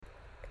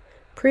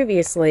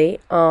Previously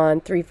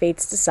on Three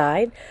Fates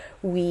Decide,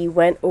 we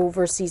went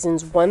over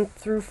seasons 1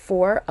 through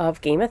 4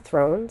 of Game of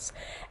Thrones,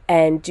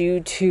 and due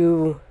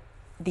to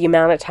the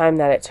amount of time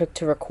that it took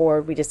to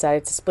record, we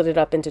decided to split it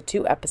up into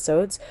 2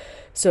 episodes.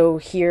 So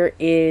here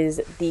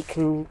is the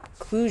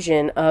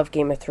conclusion of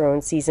Game of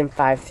Thrones season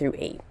 5 through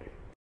 8.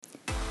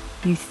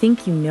 You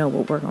think you know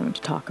what we're going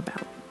to talk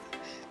about.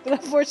 But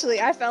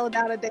unfortunately, I fell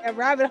down a damn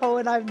rabbit hole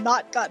and I've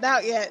not gotten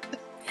out yet.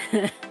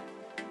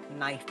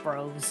 Knife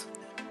bros.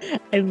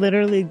 I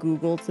literally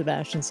Googled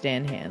Sebastian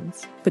Stan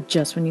hands. But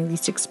just when you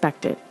least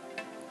expect it,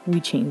 we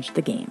changed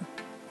the game.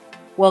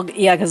 Well,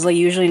 yeah, because like,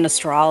 usually in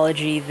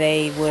astrology,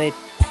 they would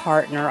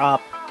partner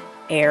up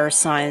air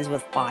signs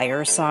with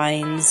fire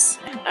signs.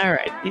 All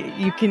right,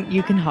 you can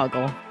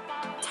huggle.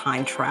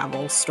 Time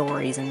travel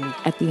stories and...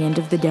 At the end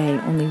of the day,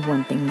 only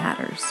one thing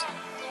matters.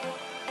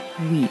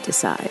 We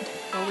decide.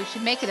 Well, we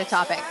should make it a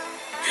topic.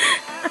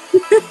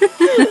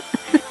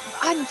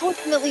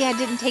 Unfortunately, I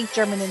didn't take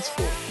German in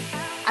school.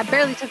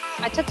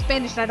 I took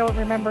Spanish and I don't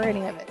remember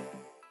any of it.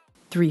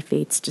 Three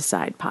Fates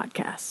Decide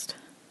podcast.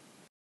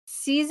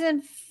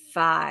 Season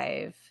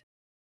 5.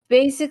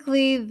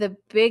 Basically, the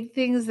big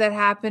things that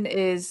happen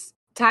is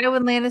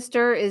Tywin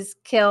Lannister is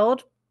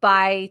killed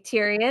by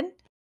Tyrion.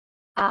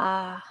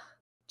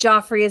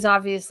 Joffrey is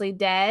obviously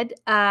dead.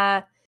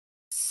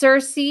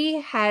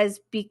 Cersei has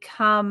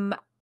become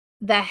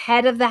the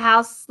head of the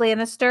House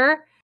Lannister.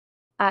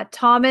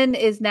 Tommen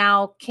is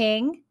now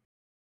king.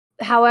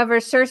 However,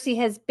 Cersei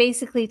has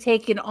basically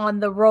taken on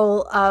the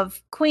role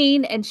of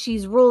queen and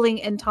she's ruling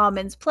in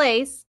Tommen's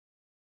place.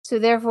 So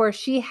therefore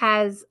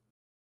she's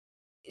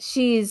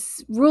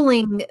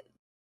ruling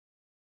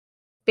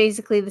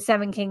basically the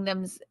Seven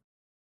Kingdoms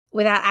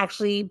without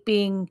actually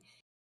being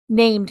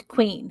named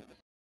queen.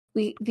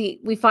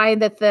 We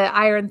find that the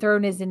Iron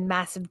Throne is in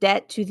massive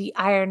debt to the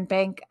Iron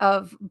Bank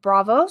of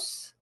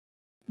Braavos.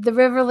 The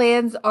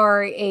Riverlands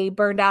are a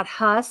burned out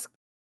husk.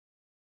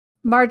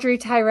 Marjorie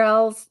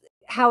Tyrell's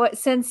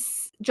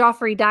since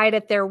Joffrey died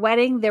at their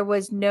wedding, there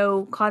was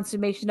no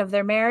consummation of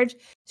their marriage.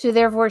 So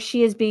therefore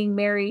she is being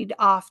married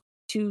off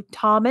to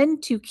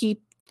Tommen to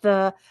keep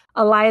the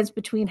alliance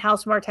between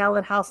House Martell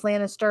and House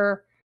Lannister.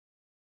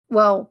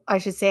 Well, I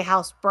should say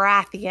House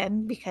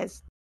Baratheon,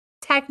 because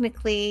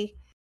technically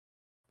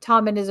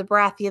Tommen is a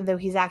Baratheon, though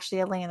he's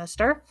actually a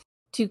Lannister,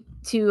 to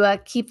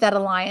keep that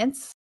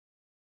alliance.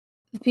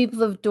 The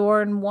people of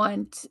Dorne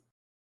want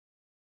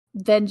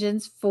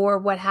vengeance for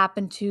what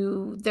happened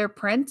to their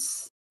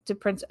prince, to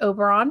Prince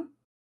Oberon,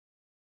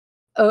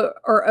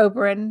 or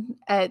Oberyn,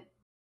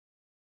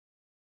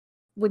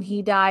 when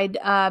he died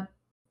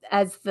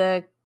as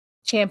the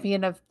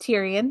champion of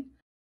Tyrion.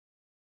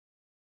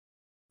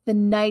 The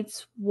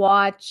Night's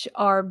Watch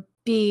are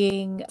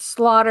being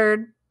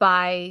slaughtered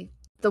by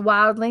the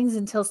wildlings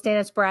until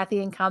Stannis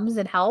Baratheon comes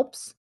and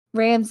helps.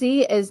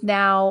 Ramsay is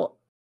now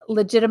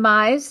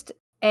legitimized,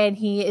 and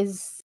he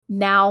is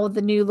now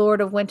the new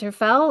Lord of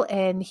Winterfell,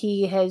 and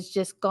he has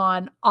just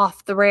gone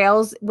off the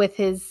rails with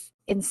his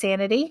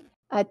insanity.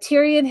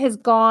 Tyrion has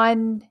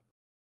gone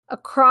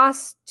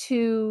across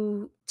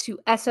to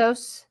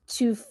Essos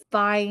to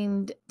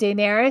find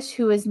Daenerys,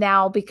 who has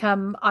now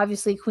become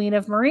obviously Queen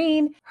of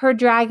Meereen. Her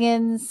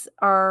dragons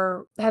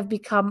have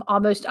become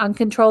almost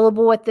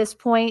uncontrollable at this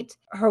point.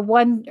 Her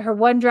one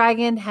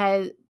dragon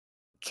has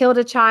killed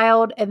a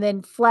child and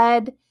then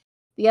fled.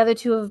 The other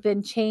two have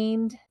been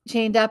chained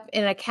up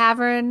in a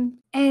cavern.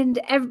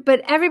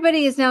 But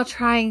everybody is now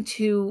trying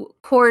to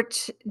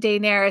court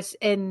Daenerys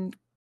and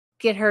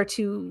get her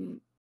to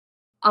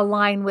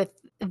align with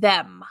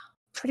them.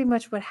 Pretty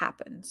much what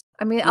happens.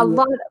 I mean, a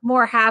lot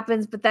more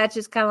happens, but that's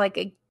just kind of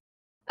like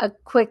a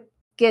quick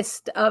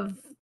gist of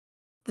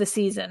the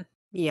season.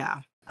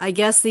 Yeah. I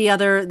guess the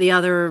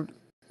other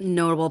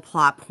notable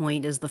plot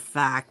point is the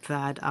fact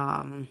that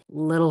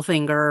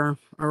Littlefinger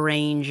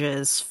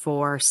arranges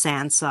for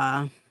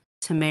Sansa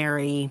to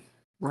marry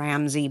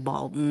Ramsay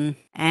Bolton,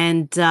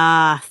 and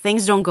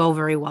things don't go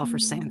very well for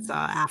Sansa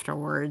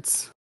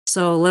afterwards.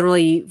 So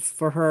literally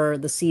for her,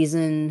 the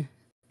season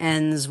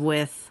ends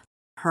with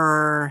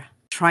her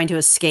trying to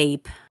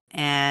escape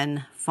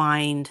and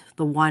find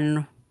the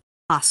one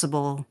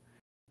possible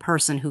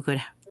person who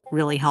could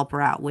really help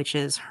her out, which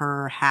is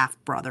her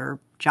half-brother,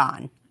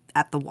 Jon,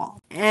 at the Wall.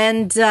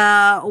 And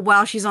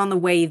while she's on the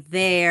way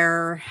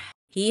there,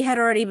 he had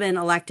already been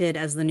elected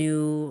as the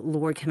new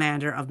Lord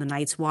Commander of the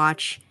Night's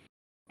Watch,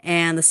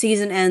 and the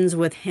season ends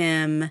with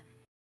him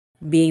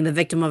being the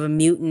victim of a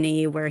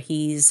mutiny where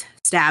he's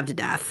stabbed to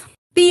death.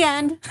 The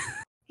end.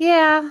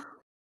 Yeah.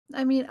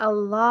 I mean, a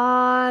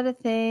lot of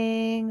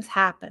things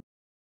happen.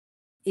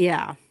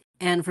 Yeah.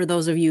 And for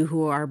those of you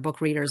who are book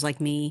readers like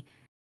me,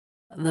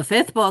 the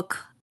 5th book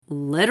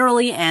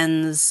literally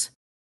ends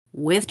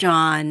with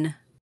Jon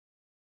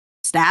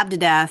stabbed to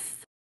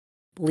death,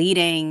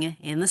 bleeding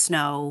in the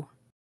snow,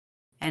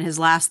 and his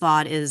last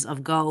thought is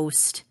of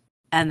Ghost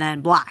and then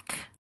Black.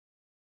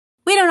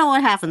 We don't know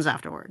what happens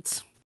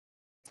afterwards.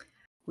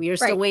 We are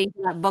still waiting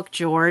for that book,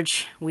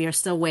 George. We are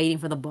still waiting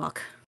for the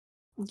book.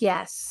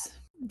 Yes.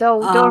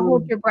 Though don't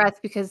hold Um, your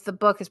breath because the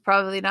book is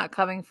probably not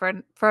coming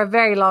for a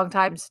very long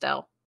time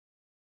still.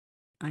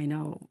 I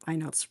know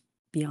it's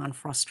beyond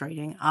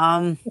frustrating.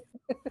 I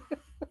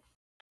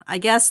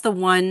guess the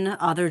one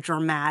other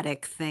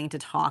dramatic thing to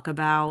talk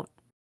about,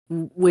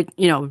 with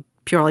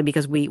purely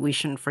because we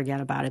shouldn't forget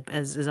about it,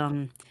 is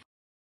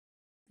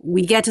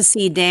we get to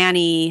see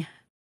Danny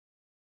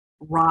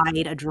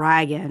ride a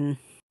dragon,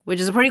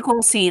 which is a pretty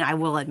cool scene. I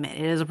will admit,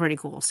 it is a pretty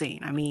cool scene.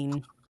 I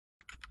mean,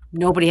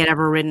 nobody had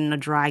ever ridden a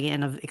dragon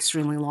in an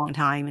extremely long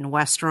time in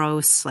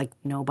Westeros, like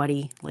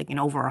nobody, like in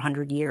over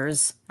 100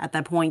 years at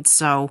that point.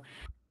 So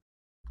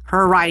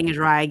her riding a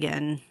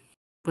dragon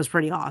was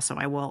pretty awesome.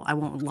 I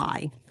won't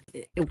lie.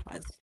 It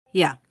was.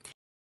 Yeah.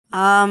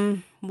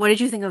 What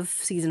did you think of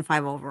season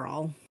 5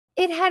 overall?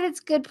 It had its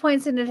good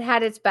points and it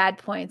had its bad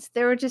points.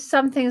 There were just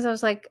some things I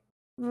was like,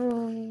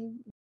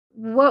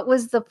 what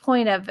was the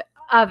point of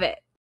it?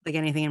 Like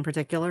anything in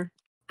particular?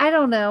 I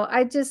don't know.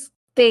 I just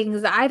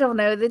things I don't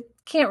know that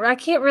I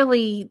can't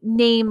really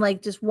name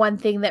like just one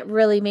thing that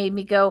really made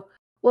me go,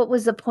 what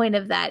was the point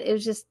of that? It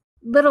was just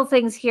little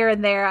things here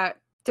and there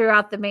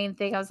throughout the main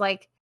thing. I was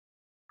like,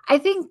 I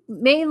think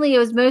mainly it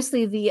was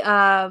mostly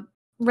the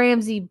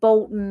Ramsay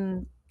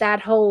Bolton,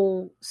 that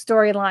whole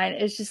storyline.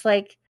 It's just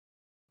like,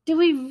 do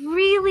we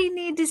really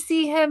need to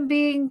see him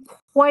being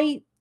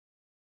quite?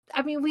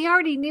 I mean, we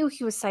already knew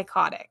he was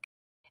psychotic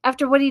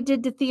after what he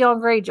did to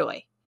Theon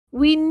Greyjoy.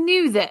 We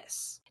knew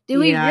this. Do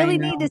we Yeah, I really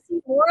know. need to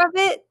see more of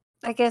it?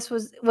 I guess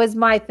was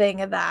my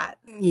thing of that.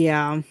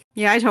 Yeah.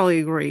 Yeah, I totally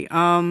agree.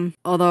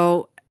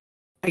 Although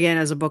again,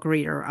 as a book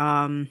reader,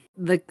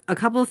 a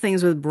couple of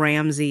things with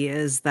Ramsay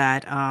is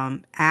that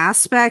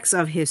aspects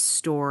of his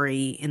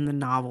story in the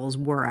novels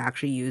were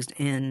actually used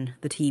in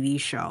the TV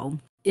show.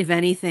 If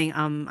anything,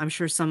 I'm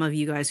sure some of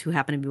you guys who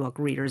happen to be book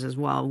readers as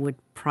well would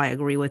probably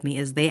agree with me,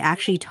 is they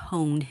actually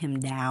toned him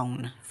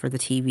down for the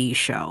TV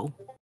show.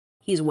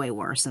 He's way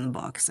worse in the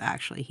books,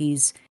 actually.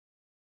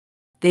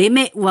 They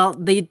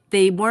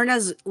weren't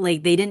as,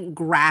 like, they didn't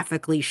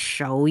graphically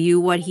show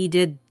you what he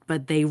did,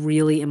 but they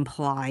really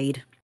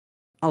implied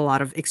a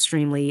lot of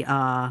extremely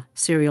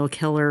serial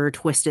killer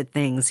twisted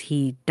things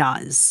he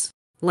does.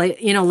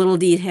 Like, little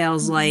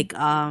details like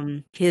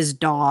his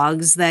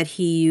dogs that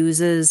he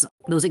uses,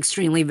 those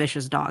extremely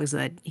vicious dogs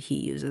that he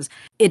uses.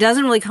 It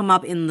doesn't really come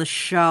up in the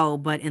show,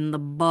 but in the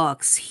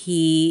books,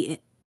 he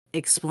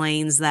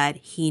explains that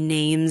he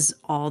names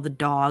all the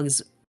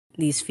dogs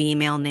these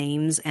female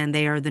names, and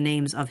they are the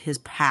names of his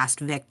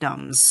past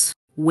victims,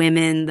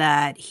 women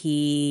that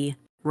he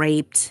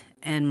raped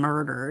and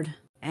murdered.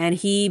 And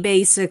he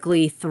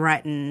basically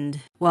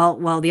threatened.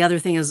 Well, the other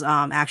thing is,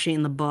 actually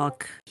in the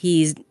book,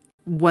 he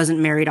wasn't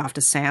married off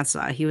to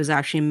Sansa. He was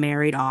actually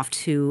married off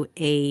to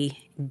a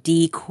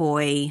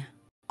decoy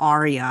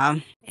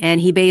Arya,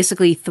 and he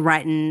basically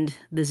threatened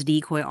this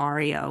decoy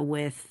Arya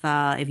with,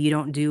 if you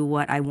don't do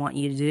what I want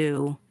you to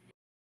do,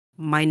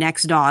 my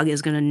next dog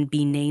is going to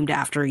be named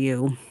after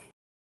you.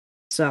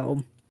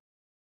 So,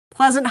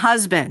 pleasant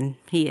husband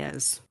he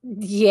is.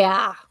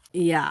 Yeah.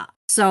 Yeah.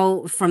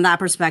 So, from that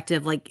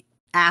perspective, like,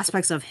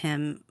 aspects of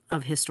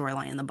his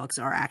storyline in the books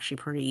are actually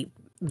pretty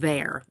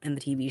there in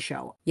the TV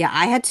show. Yeah,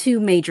 I had 2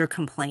 major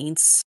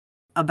complaints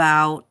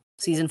about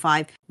season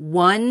 5.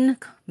 One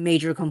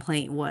major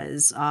complaint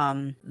was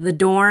the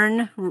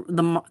Dorne,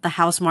 the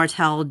House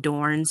Martell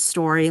Dorne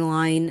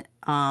storyline,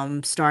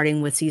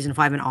 starting with season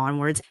 5 and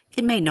onwards.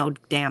 It made no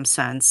damn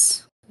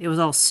sense. It was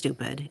all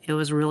stupid. It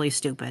was really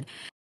stupid.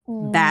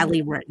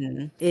 Badly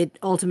written. It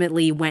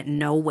ultimately went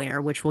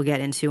nowhere, which we'll get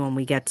into when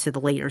we get to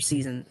the later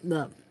season,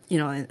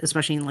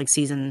 especially in like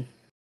season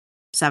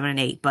 7 and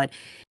 8, but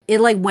it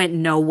like went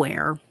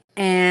nowhere.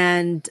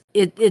 And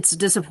it's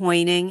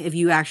disappointing if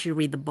you actually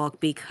read the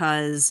book,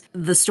 because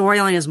the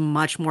storyline is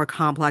much more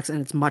complex and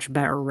it's much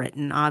better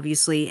written,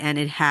 obviously, and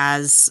it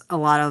has a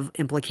lot of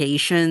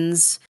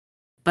implications.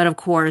 But of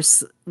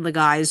course, the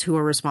guys who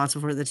are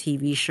responsible for the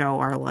TV show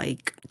are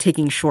like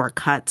taking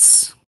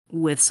shortcuts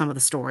with some of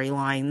the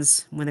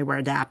storylines when they were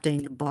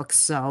adapting the books,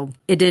 so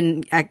it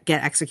didn't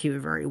get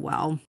executed very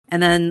well.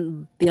 And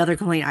then the other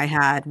complaint I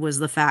had was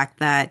the fact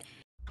that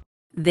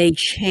they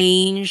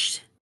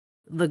changed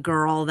the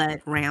girl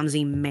that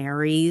Ramsay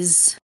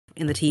marries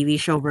in the TV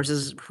show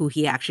versus who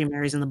he actually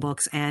marries in the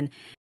books. And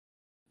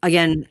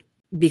again,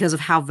 because of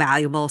how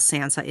valuable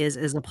Sansa is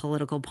as a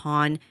political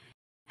pawn,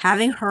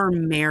 having her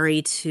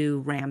marry to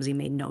Ramsay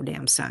made no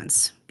damn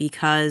sense,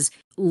 because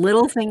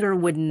Littlefinger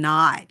would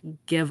not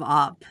give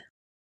up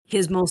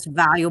his most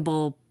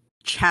valuable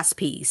chess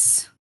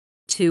piece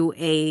to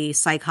a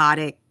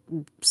psychotic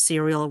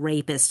serial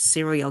rapist,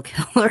 serial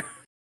killer.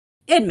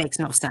 It makes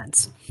no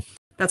sense.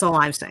 That's all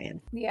I'm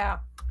saying. Yeah.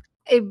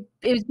 It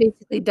was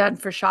basically done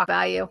for shock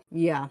value.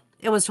 Yeah,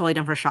 it was totally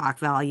done for shock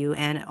value,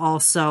 and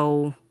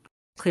also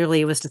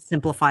clearly it was to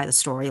simplify the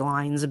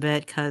storylines a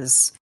bit,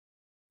 because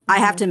I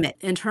have to admit,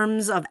 in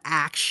terms of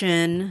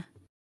action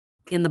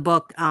in the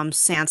book,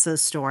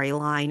 Sansa's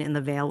storyline in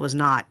the Vale was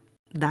not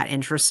that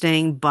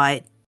interesting,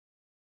 but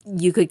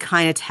you could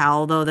kind of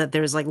tell, though, that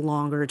there's like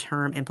longer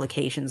term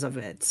implications of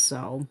it.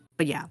 So,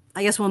 but yeah,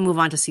 I guess we'll move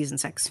on to season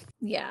 6.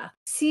 Yeah.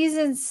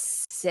 Season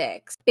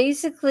 6.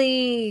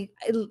 Basically,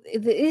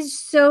 it is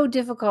so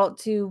difficult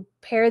to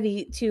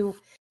to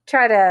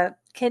try to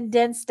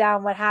condense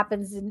down what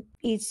happens in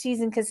each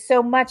season because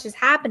so much is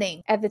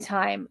happening at the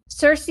time.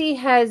 Cersei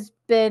has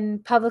been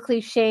publicly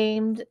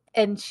shamed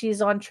and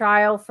she's on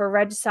trial for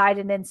regicide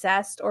and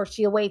incest, or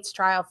she awaits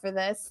trial for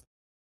this.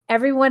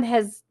 Everyone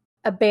has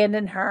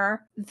abandoned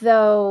her,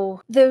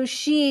 though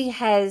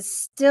she's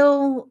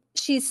still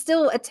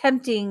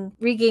attempting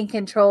regain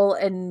control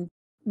and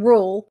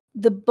rule.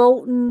 The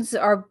Boltons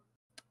are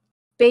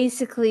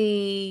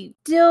basically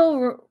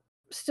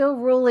still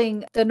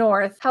ruling the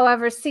North.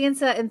 However,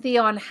 Sansa and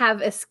Theon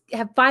have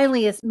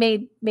finally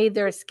made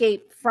their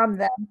escape from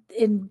them.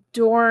 In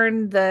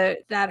Dorne,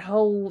 that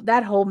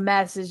whole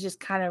mess is just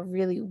kind of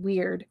really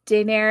weird.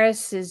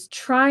 Daenerys is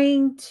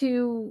trying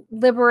to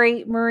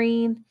liberate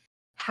Meereen.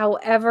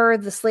 However,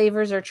 the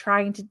slavers are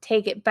trying to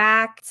take it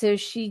back. So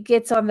she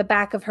gets on the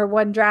back of her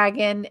one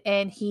dragon,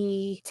 and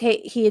he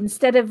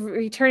instead of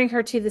returning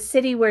her to the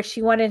city where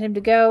she wanted him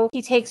to go,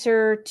 he takes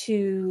her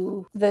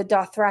to the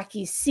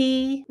Dothraki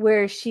Sea,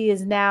 where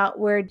she's now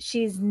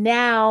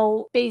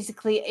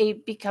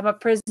basically become a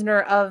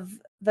prisoner of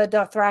the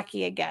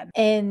Dothraki again.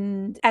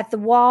 And at the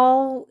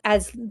Wall,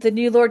 as the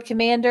new Lord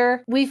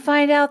Commander, we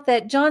find out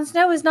that Jon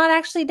Snow is not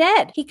actually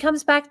dead. He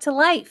comes back to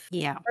life.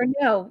 Yeah. Or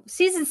no,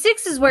 season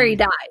 6 is where he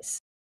dies.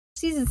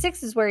 Season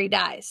 6 is where he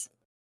dies.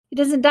 He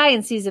doesn't die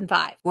in season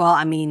 5. Well,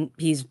 I mean,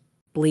 he's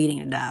bleeding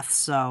to death,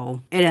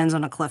 so it ends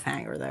on a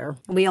cliffhanger there.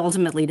 We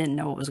ultimately didn't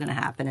know what was going to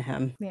happen to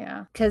him.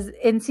 Yeah, because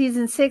in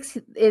season 6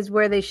 is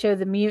where they show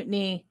the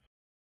mutiny,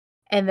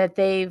 and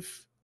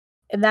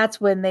that's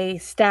when they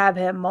stab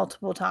him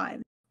multiple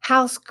times.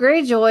 House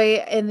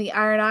Greyjoy in the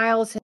Iron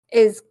Isles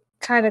is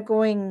kind of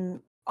going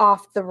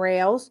off the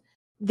rails.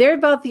 They're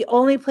about the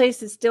only place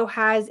that still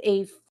has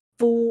a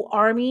full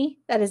army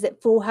that is at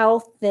full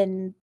health,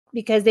 and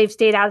because they've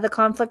stayed out of the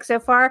conflict so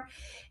far.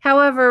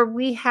 However,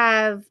 we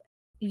have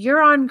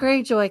Euron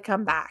Greyjoy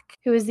come back,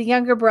 who is the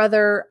younger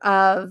brother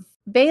of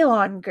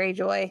Balon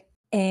Greyjoy,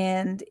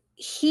 and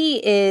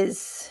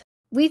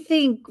we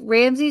think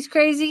Ramsay's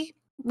crazy.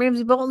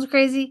 Ramsay Bolton's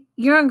crazy.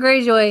 Euron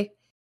Greyjoy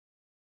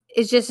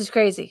is just as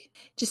crazy,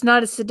 just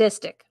not as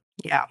sadistic.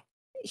 Yeah.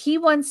 He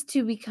wants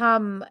to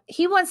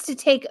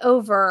take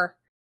over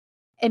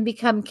and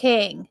become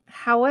king.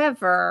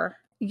 However,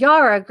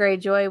 Yara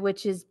Greyjoy,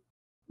 which is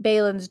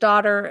Balon's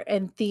daughter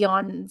and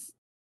Theon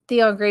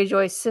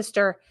Greyjoy's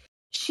sister,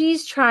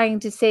 she's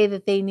trying to say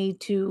that they need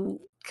to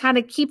kind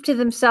of keep to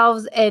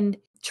themselves and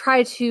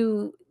try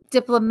to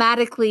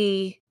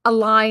diplomatically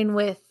align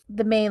with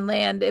the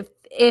mainland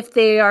if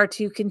they are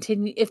to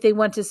continue, if they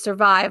want to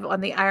survive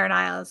on the Iron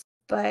Isles.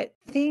 But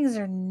things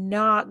are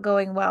not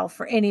going well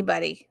for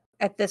anybody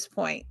at this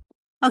point.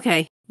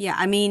 Okay. Yeah,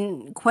 I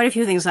mean, quite a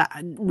few things that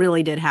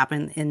really did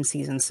happen in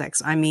season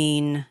 6. I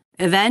mean,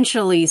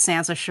 eventually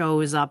Sansa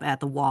shows up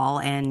at the Wall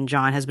and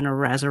Jon has been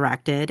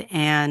resurrected,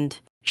 and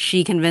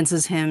she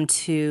convinces him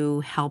to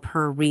help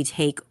her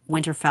retake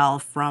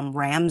Winterfell from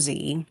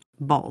Ramsay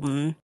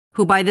Bolton,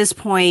 who by this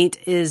point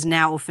is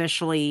now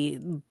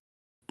officially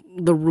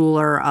the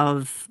ruler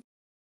of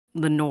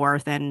the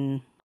North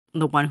and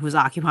the one who's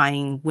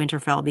occupying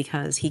Winterfell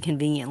because he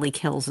conveniently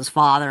kills his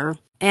father.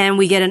 And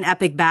we get an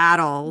epic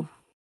battle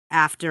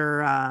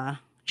after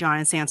Jon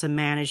and Sansa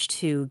manage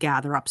to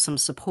gather up some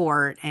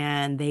support,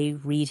 and they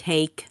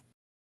retake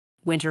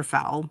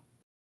Winterfell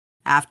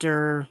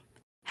after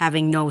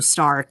having no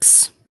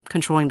Starks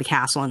controlling the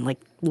castle in like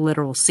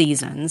literal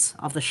seasons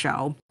of the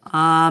show.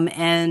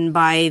 And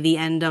by the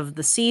end of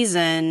the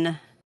season,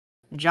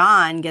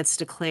 Jon gets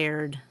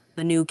declared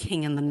the new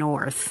king in the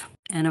North.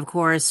 And of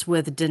course,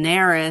 with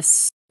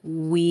Daenerys,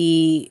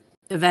 we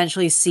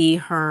eventually see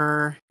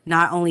her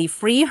not only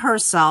free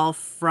herself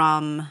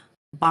from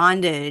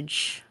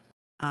bondage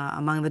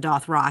among the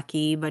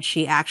Dothraki, but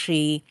she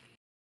actually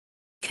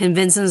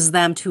convinces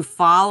them to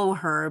follow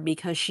her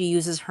because she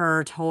uses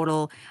her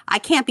total "I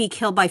can't be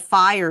killed by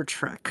fire"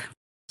 trick.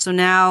 So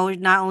now,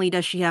 not only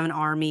does she have an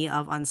army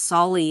of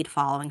Unsullied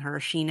following her,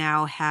 she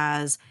now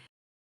has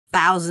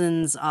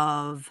thousands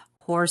of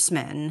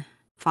horsemen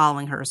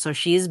following her. So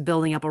she's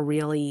building up a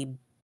really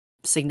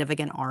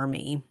significant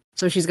army.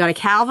 So she's got a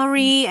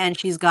cavalry and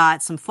she's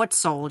got some foot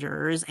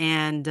soldiers,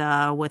 and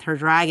with her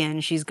dragon,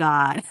 she's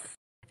got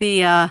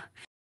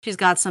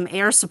some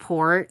air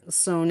support.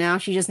 So now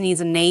she just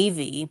needs a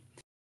navy.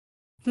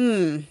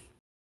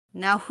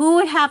 Now who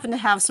would happen to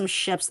have some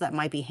ships that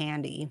might be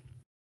handy?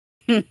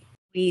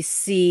 We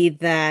see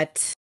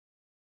that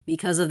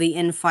because of the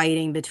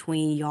infighting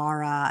between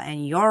Yara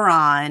and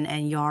Euron,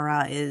 and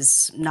Yara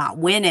is not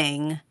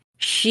winning,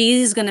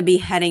 she's going to be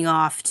heading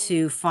off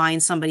to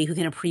find somebody who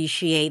can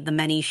appreciate the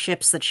many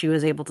ships that she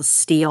was able to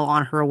steal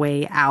on her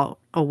way out,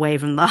 away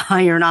from the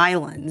Iron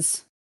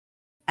Islands.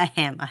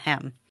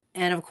 Ahem.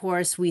 And of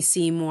course, we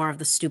see more of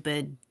the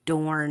stupid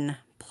Dorne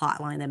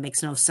plotline that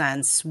makes no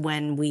sense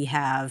when we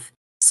have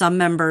some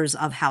members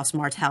of House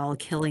Martell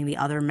killing the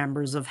other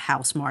members of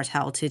House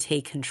Martell to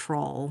take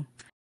control,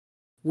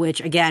 which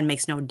again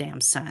makes no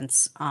damn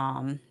sense,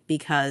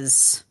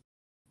 because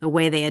the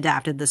way they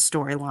adapted the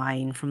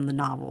storyline from the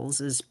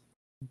novels is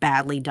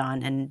badly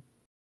done and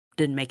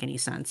didn't make any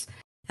sense.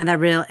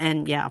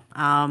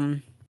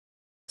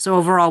 So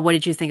overall, what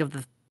did you think of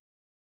the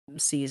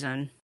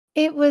season?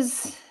 It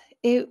was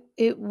a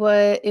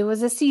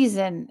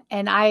season,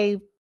 and I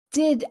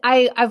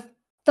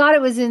thought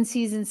it was in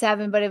season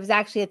 7, but it was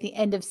actually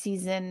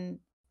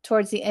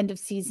towards the end of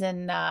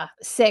season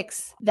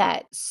 6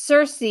 that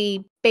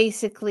Cersei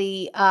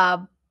basically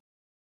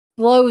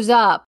blows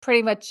up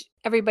pretty much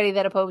everybody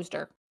that opposed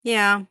her.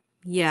 Yeah.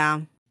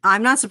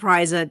 I'm not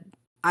surprised that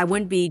I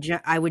would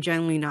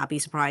genuinely not be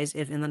surprised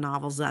if in the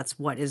novels that's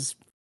what is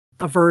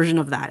a version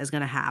of that is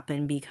going to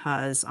happen,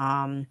 because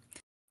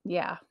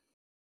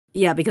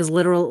because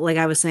literal, like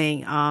I was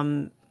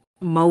saying,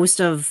 most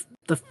of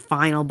the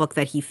final book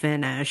that he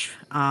finished,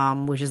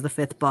 which is the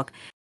 5th book,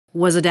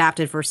 was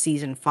adapted for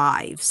season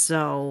 5.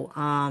 So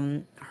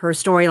her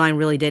storyline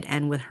really did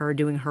end with her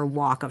doing her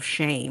walk of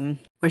shame,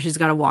 where she's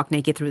got to walk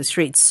naked through the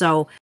streets.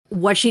 So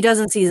what she does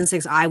in season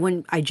 6,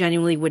 I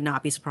genuinely would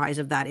not be surprised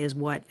if that is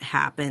what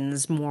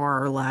happens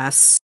more or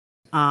less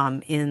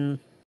in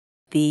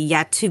the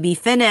yet to be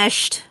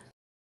finished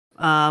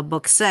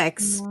book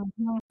 6.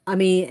 Mm-hmm. I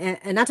mean,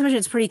 and not to mention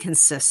it's pretty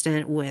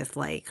consistent with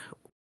like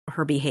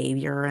her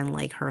behavior and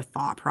like her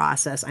thought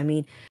process. I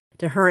mean,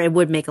 to her, it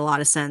would make a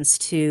lot of sense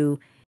to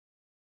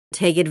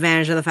take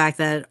advantage of the fact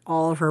that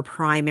all of her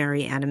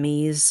primary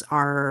enemies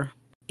are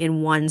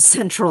in one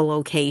central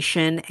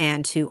location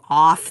and to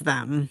off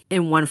them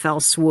in one fell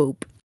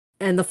swoop.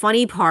 And the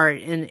funny part,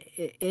 in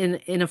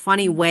a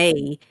funny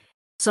way,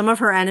 some of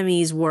her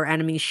enemies were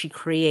enemies she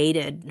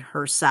created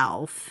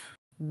herself,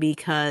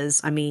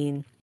 because, I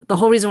mean, the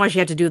whole reason why she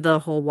had to do the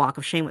whole walk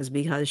of shame was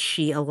because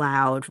she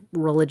allowed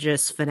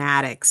religious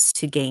fanatics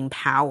to gain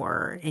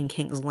power in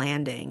King's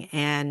Landing.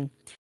 And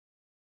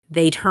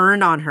they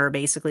turned on her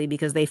basically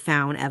because they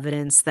found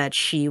evidence that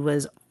she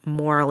was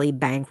morally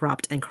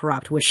bankrupt and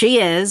corrupt, which she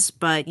is,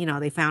 but, you know,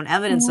 they found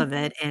evidence of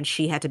it and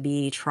she had to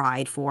be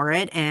tried for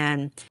it.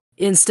 And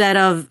instead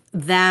of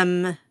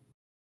them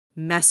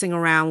messing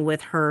around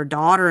with her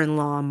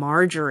daughter-in-law,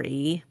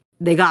 Marjorie,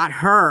 they got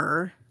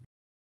her.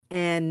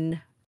 And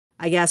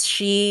I guess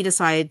she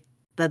decided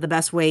that the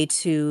best way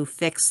to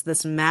fix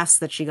this mess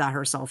that she got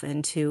herself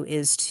into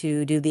is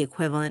to do the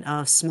equivalent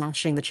of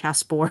smashing the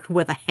chessboard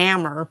with a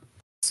hammer.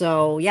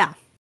 So, that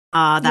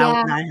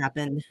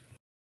happened.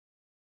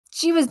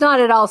 She was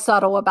not at all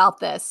subtle about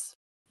this.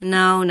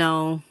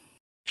 No.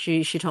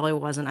 She totally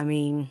wasn't. I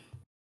mean,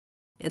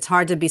 it's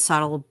hard to be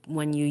subtle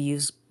when you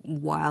use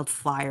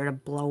wildfire to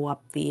blow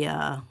up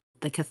the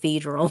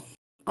cathedral.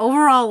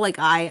 Overall, like,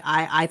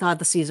 I thought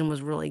the season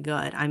was really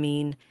good. I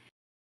mean,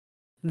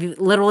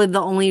 literally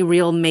the only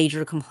real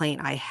major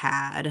complaint I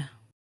had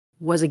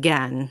was,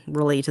 again,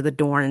 related to the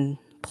Dorne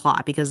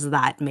plot, because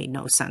that made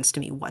no sense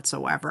to me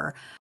whatsoever.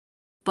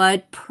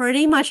 But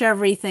pretty much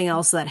everything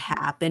else that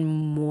happened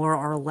more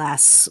or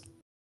less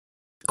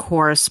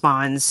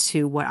corresponds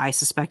to what I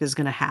suspect is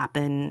going to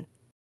happen,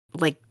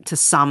 like, to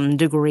some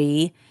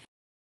degree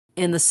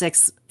in the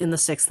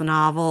sixth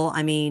novel.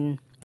 I mean,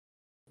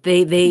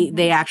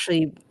 they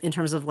actually, in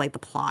terms of like the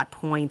plot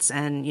points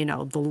and, you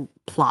know, the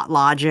plot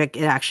logic,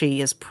 it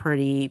actually is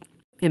pretty,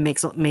 it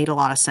made a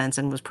lot of sense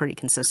and was pretty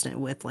consistent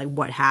with like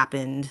what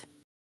happened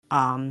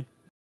in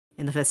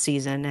the 5th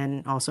season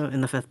and also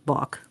in the 5th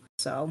book.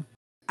 So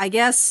I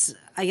guess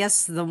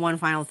the one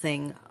final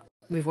thing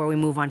before we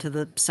move on to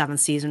the 7th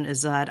season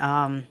is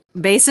that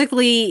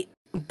basically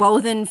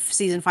both in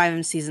season 5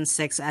 and season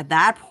 6, at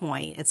that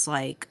point, it's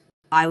like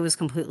I was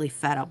completely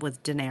fed up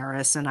with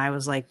Daenerys, and I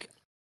was like,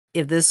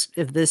 if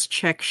this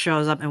chick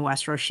shows up in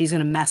Westeros, she's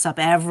gonna mess up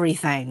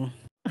everything.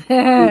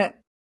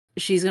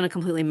 She's gonna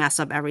completely mess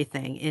up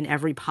everything in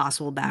every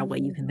possible bad way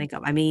you can think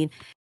of. I mean,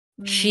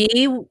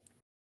 she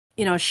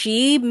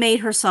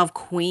made herself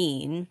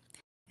queen,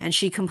 and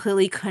she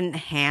completely couldn't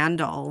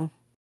handle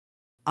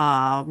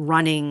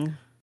running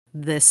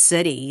this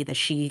city that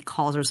she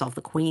calls herself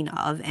the queen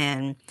of.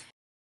 And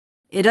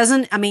it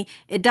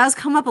does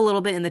come up a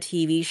little bit in the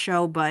TV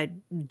show, but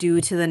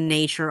due to the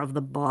nature of the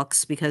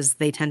books, because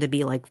they tend to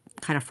be like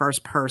kind of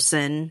first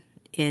person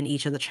in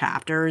each of the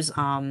chapters,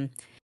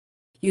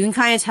 you can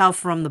kind of tell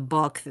from the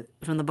books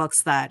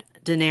that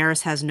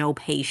Daenerys has no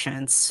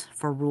patience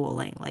for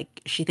ruling. Like,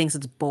 she thinks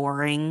it's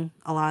boring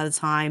a lot of the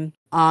time.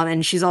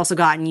 And she's also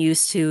gotten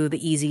used to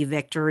the easy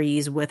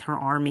victories with her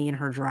army and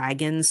her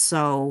dragons.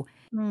 So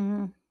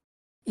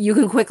you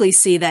can quickly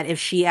see that if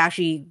she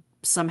actually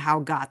somehow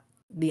got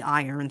the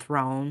Iron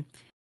Throne,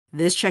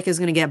 this chick is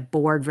going to get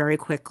bored very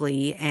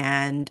quickly,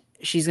 and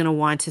she's going to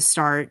want to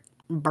start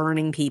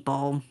burning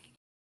people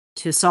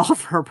to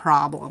solve her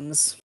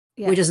problems,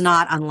 which is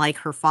not unlike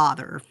her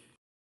father.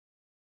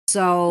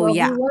 So,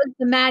 He was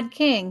the Mad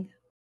King.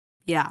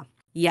 Yeah.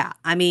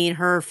 I mean,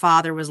 her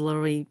father was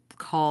literally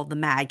called the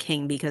Mad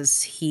King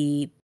because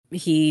he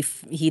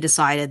he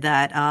decided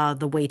that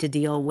the way to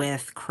deal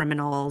with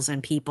criminals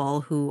and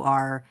people who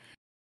are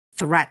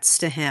threats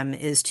to him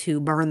is to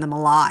burn them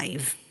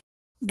alive.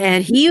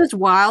 And he used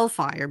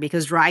wildfire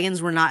because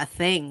dragons were not a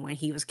thing when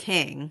he was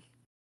king.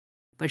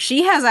 But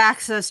she has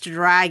access to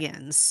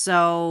dragons,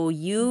 so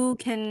you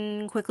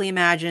can quickly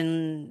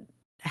imagine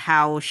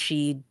how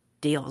she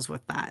deals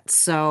with that.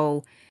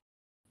 So,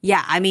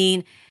 yeah, I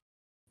mean,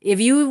 if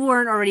you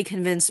weren't already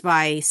convinced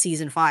by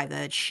season 5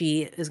 that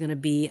she is going to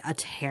be a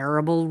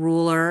terrible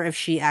ruler if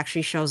she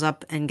actually shows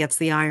up and gets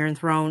the Iron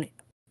Throne,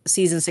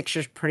 season 6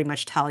 should pretty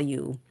much tell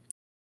you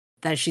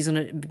that she's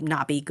going to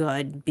not be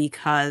good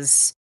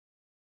because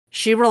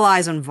she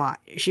relies on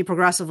she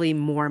progressively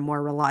more and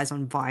more relies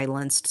on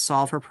violence to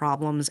solve her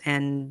problems,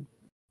 and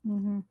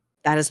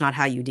that is not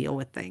how you deal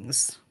with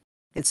things.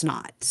 It's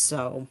not.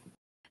 So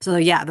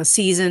yeah, the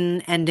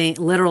season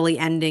literally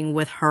ending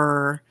with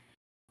her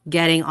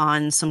getting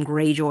on some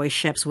Greyjoy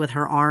ships with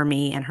her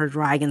army and her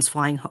dragons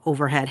flying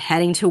overhead,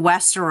 heading to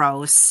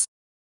Westeros,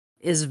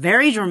 is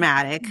very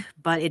dramatic,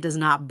 but it does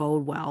not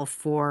bode well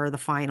for the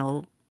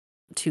final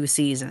 2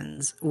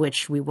 seasons,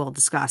 which we will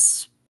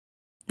discuss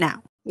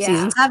now. Yeah.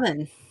 Season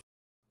 7.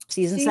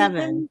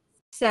 Season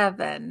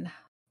 7.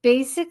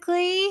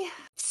 Basically,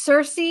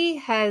 Cersei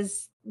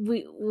has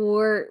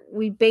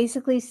we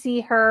basically see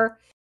her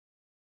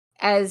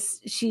as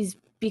she's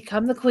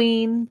become the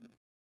queen,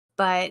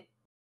 but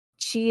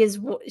she is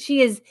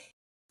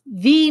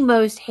the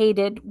most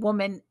hated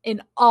woman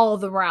in all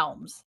the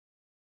realms.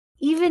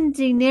 Even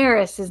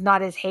Daenerys is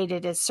not as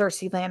hated as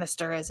Cersei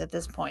Lannister is at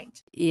this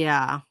point.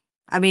 Yeah.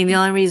 I mean, the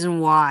only reason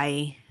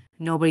why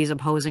nobody's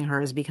opposing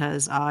her is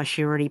because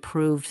she already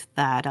proved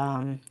that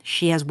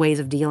she has ways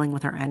of dealing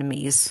with her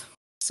enemies.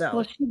 So,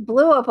 well, she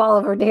blew up all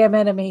of her damn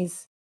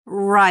enemies.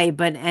 Right,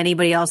 but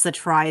anybody else that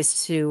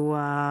tries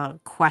to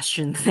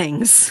question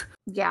things.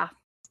 Yeah.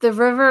 The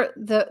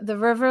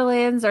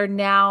Riverlands are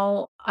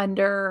now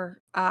under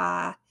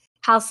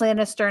House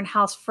Lannister and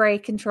House Frey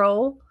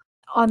control.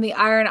 On the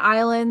Iron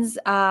Islands,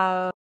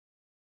 Balon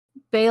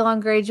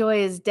Greyjoy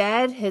is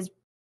dead. His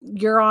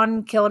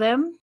Euron killed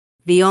him.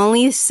 The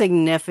only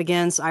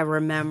significance I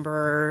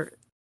remember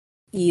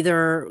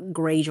either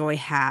Greyjoy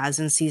has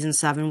in season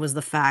 7 was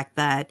the fact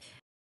that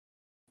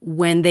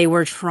when they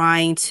were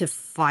trying to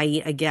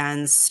fight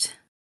against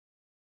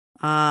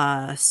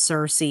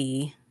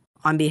Cersei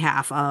on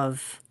behalf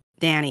of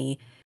Dany,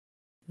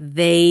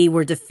 they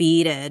were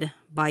defeated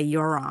by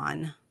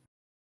Euron.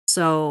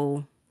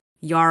 So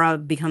Yara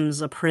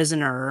becomes a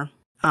prisoner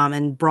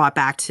and brought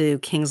back to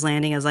King's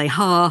Landing as like,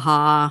 ha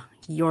ha,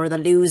 you're the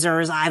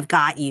losers, I've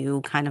got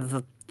you, kind of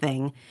a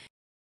thing.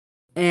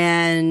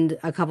 And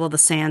a couple of the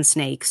Sand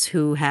Snakes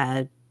who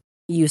had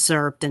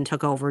usurped and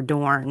took over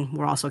Dorne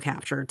were also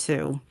captured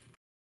too.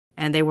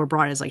 And they were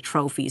brought as like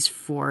trophies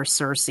for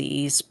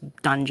Cersei's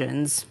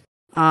dungeons.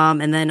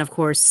 And then, of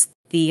course,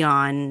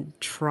 Theon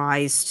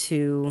tries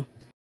to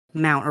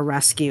mount a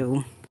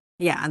rescue.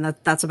 Yeah, and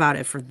that's about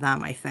it for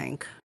them, I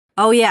think.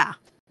 Oh yeah,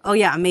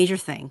 a major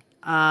thing.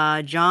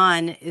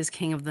 Jon is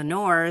king of the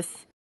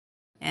North,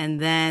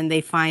 and then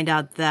they find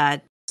out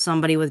that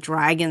somebody with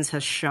dragons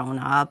has shown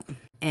up,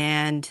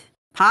 and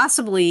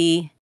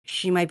possibly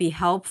she might be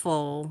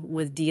helpful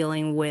with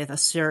dealing with a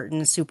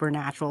certain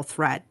supernatural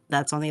threat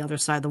that's on the other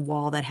side of the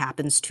wall that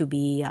happens to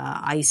be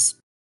ice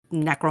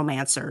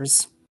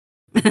necromancers,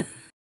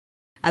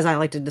 as I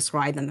like to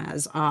describe them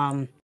as.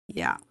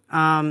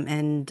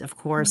 And of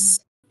course,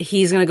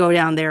 he's going to go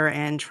down there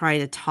and try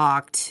to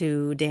talk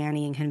to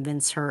Dany and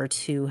convince her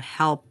to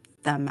help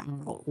them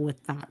out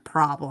with that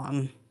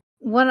problem.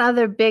 One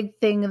other big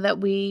thing that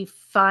we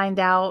find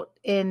out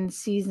in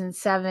season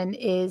 7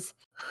 is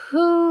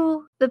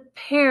who the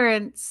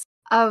parents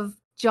of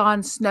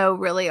Jon Snow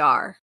really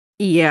are.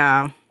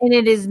 Yeah. And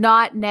it is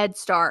not Ned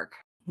Stark.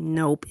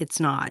 Nope,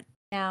 it's not.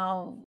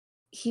 Now,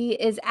 he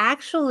is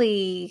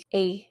actually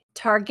a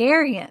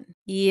Targaryen.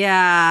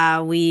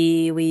 Yeah,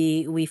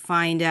 we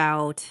find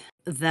out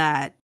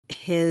that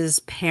his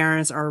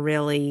parents are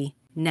really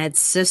Ned's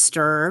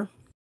sister,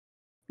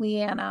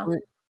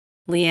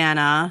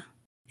 Lyanna,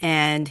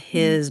 and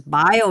his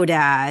bio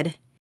dad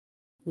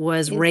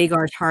was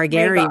Rhaegar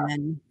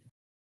Targaryen,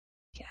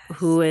 yes,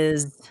 who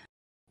is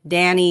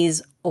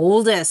Dany's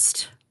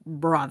oldest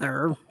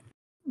brother.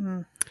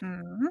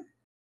 Mm-hmm.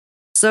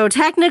 So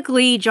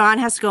technically, Jon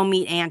has to go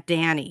meet Aunt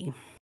Dany.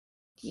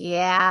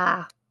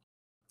 Yeah.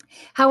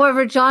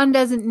 However, Jon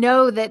doesn't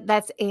know that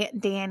that's Aunt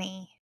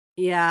Dany.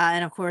 Yeah,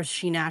 and of course,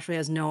 she naturally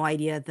has no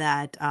idea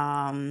that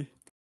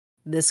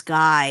this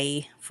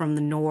guy from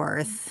the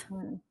north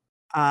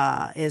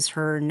is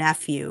her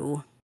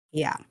nephew.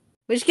 Yeah,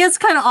 which gets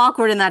kind of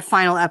awkward in that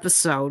final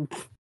episode.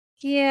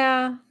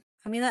 Yeah,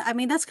 I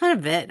mean that's kind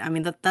of it. I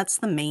mean that's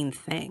the main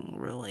thing,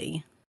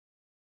 really.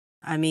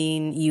 I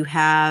mean, you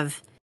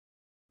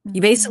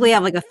basically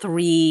have like a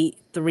three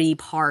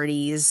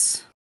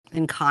parties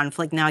in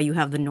conflict now. You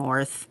have the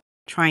North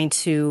trying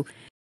to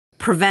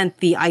prevent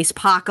the ice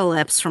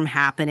apocalypse from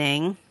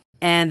happening,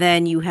 and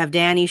then you have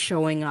Dany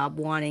showing up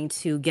wanting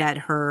to get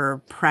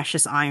her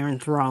precious Iron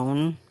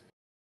Throne.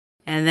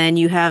 And then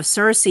you have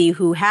Cersei,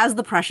 who has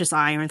the precious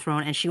Iron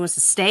Throne, and she wants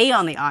to stay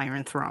on the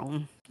Iron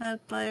Throne.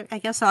 But I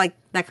guess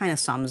that kind of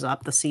sums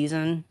up the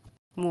season,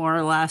 more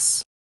or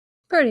less.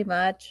 Pretty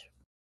much.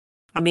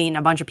 I mean,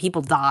 a bunch of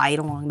people died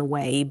along the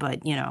way,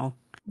 but Well,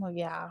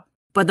 yeah.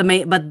 But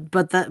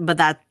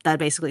that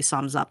basically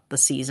sums up the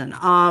season.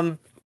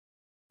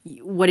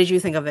 What did you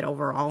think of it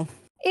overall?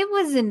 It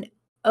was an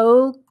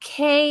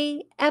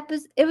okay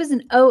episode.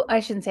 I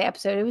shouldn't say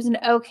episode. It was an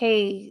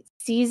okay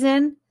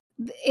season.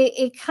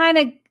 It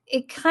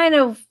kind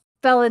of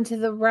fell into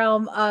the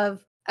realm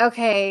of,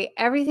 okay,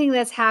 everything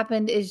that's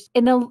happened is,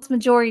 in the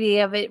majority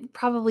of it,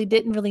 probably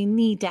didn't really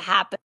need to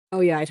happen. Oh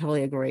yeah, I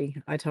totally agree.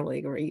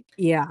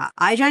 Yeah,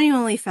 I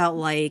genuinely felt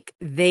like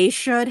they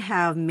should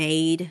have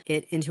made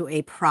it into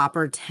a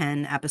proper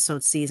 10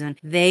 episode season.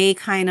 They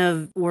kind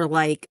of were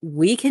like,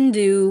 we can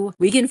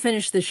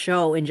finish the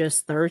show in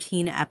just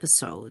 13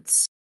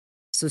 episodes.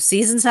 So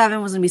season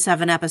 7 was going to be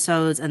 7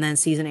 episodes, and then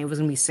season 8 was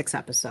going to be 6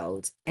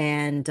 episodes.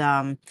 And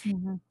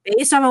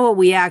based on what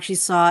we actually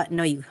saw,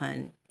 no, you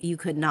couldn't. You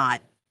could not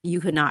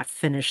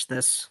finish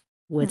this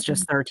with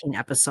just 13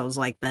 episodes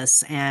like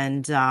this.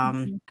 And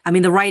I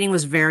mean, the writing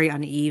was very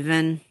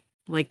uneven,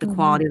 like the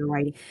quality of the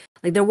writing.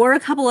 Like there were a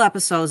couple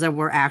episodes that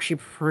were actually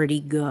pretty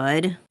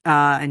good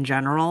in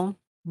general,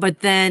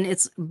 but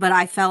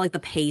I felt like the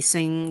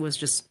pacing was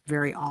just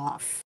very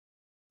off.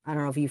 I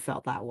don't know if you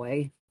felt that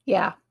way.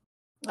 Yeah,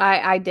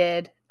 I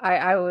did.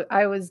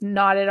 I was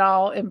not at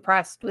all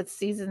impressed with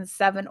season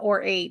 7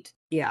 or 8.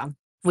 Yeah,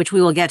 which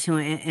we will get to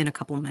in a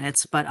couple of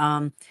minutes. But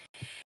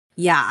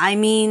yeah, I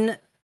mean,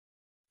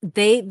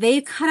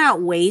 they cut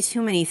out way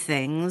too many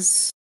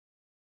things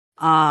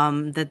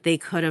that they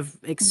could have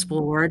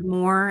explored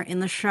more in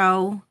the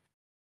show.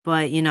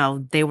 But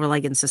they were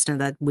like insistent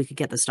that we could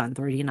get this done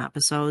 13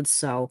 episodes.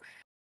 So,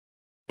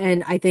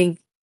 and I think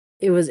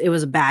it was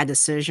a bad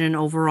decision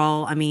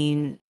overall. I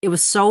mean, it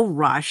was so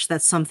rushed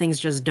that some things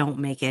just don't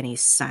make any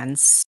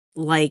sense.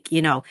 Like,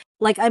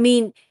 I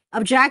mean,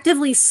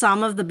 objectively,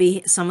 some of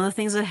the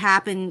things that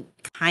happened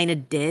kind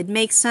of did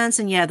make sense,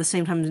 and yeah, at the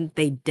same time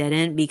they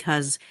didn't,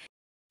 because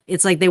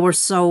it's like they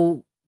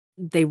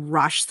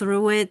rushed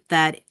through it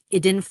that it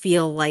didn't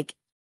feel like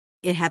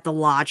it had the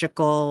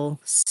logical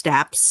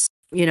steps,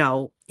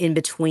 in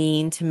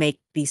between to make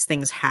these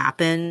things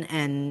happen.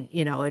 And,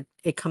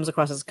 it comes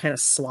across as kind of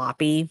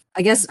sloppy.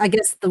 I guess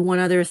the one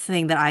other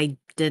thing that I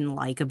didn't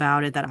like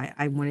about it that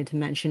I wanted to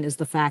mention is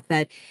the fact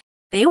that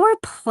they were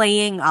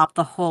playing up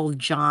the whole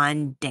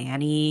Jon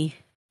Dany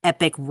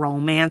epic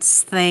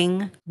romance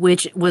thing,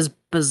 which was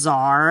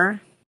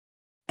bizarre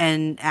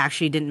and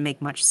actually didn't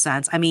make much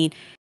sense. I mean,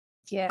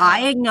 Yeah.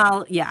 I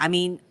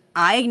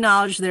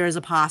acknowledge there is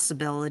a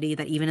possibility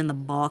that even in the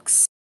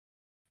books,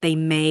 they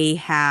may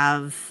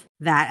have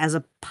that as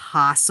a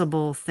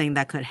possible thing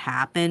that could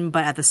happen.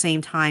 But at the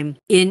same time,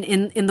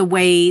 in the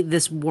way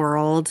this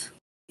world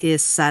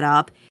is set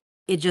up,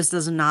 it just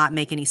does not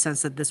make any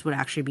sense that this would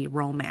actually be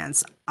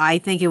romance. I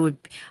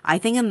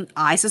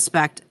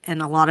suspect,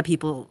 and a lot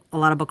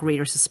of book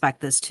readers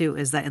suspect this too,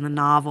 is that in the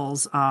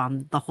novels,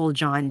 the whole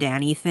Jon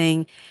Dany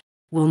thing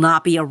will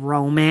not be a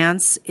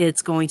romance.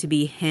 It's going to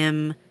be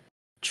him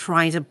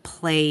trying to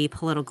play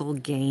political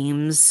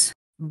games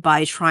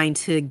by trying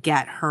to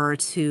get her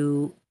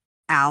to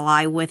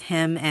ally with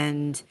him,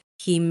 and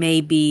he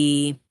may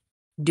be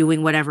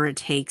doing whatever it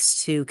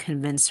takes to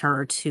convince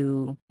her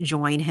to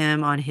join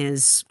him on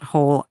his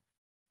whole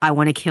I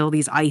want to kill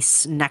these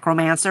ice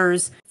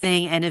necromancers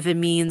thing. And if it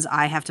means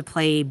I have to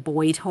play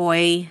boy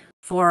toy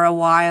for a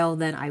while,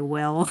 then I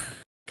will,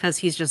 because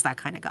he's just that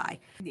kind of guy.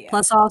 Yeah.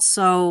 Plus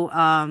also,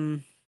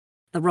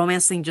 the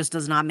romance thing just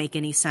does not make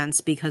any sense,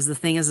 because the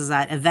thing is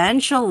that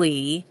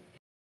eventually,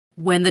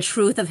 when the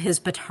truth of his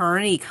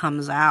paternity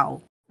comes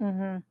out,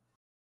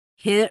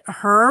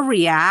 her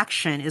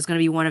reaction is going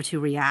to be one of two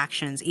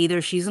reactions.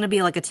 Either she's going to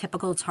be like a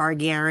typical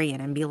Targaryen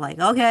and be like,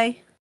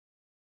 okay,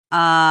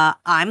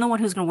 I'm the one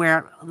who's going to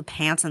wear the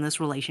pants in this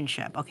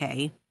relationship,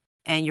 okay?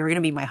 And you're going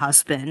to be my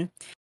husband,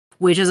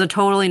 which is a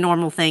totally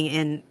normal thing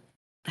in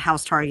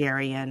House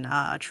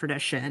Targaryen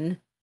tradition.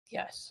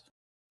 Yes.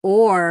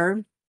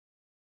 Or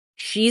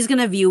she's going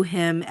to view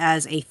him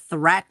as a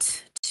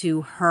threat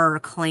to her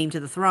claim to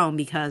the throne,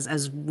 because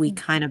as I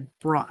kind of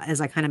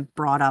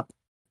brought up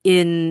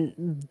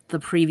in the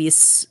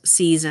previous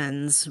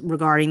seasons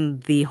regarding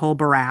the whole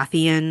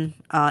Baratheon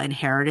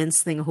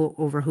inheritance thing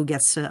over who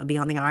gets to be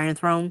on the Iron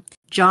Throne,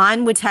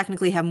 Jon would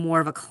technically have more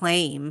of a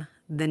claim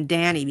than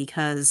Dany,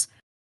 because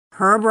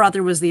her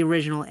brother was the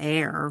original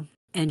heir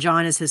and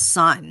Jon is his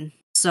son.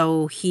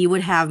 So he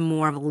would have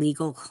more of a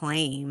legal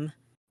claim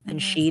than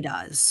she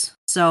does.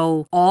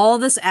 So all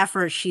this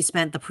effort she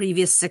spent the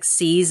previous 6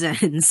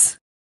 seasons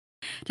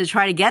to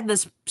try to get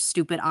this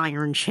stupid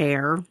iron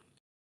chair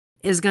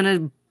is going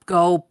to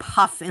go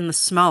puff in the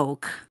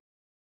smoke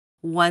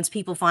once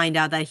people find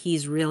out that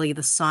he's really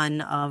the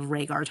son of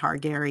Rhaegar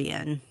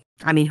Targaryen.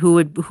 I mean, who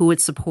would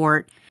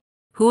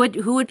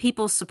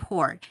people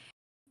support?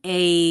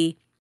 A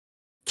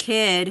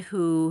kid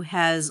who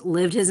has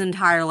lived his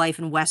entire life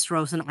in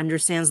Westeros and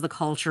understands the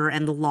culture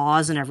and the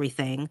laws and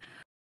everything,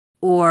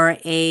 or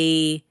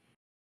a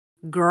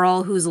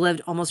girl who's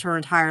lived almost her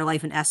entire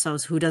life in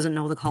Essos who doesn't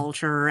know the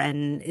culture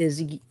and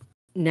is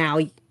now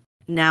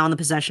in the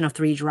possession of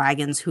 3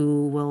 dragons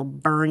who will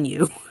burn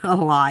you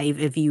alive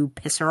if you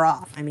piss her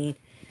off. I mean,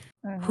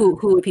 who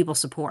would people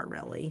support,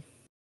 really?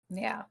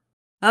 Yeah.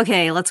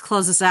 Okay, let's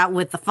close this out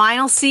with the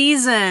final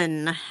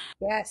season.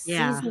 Yes.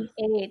 Yeah. Season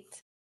 8.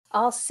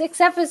 All 6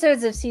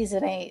 episodes of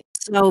season 8.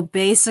 So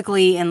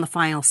basically, in the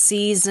final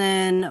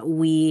season,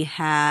 we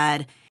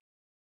had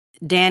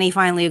Dany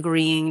finally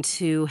agreeing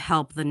to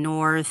help the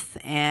North,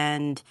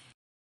 and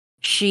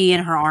she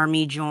and her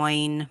army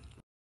join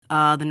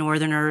the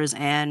Northerners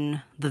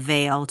and the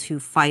Vale to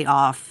fight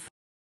off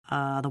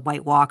the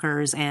White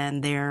Walkers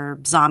and their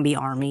zombie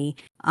army.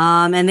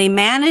 And they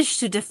managed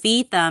to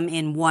defeat them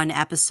in 1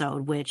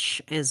 episode,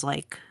 which is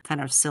like kind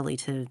of silly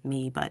to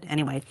me. But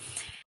anyway,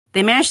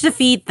 they managed to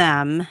defeat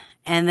them.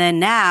 And then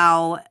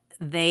now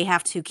they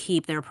have to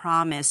keep their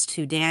promise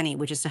to Dany,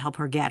 which is to help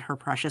her get her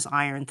precious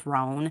Iron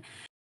Throne.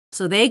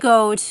 So they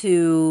go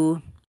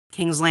to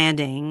King's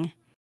Landing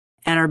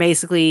and are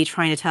basically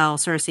trying to tell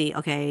Cersei,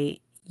 okay,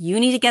 you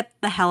need to get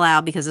the hell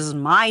out because this is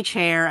my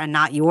chair and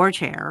not your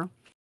chair.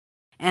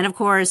 And of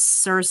course,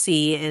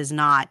 Cersei is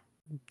not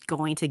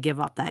going to give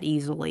up that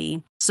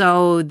easily.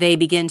 So they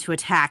begin to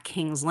attack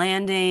King's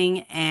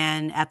Landing,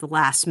 and at the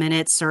last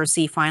minute,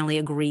 Cersei finally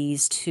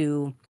agrees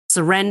to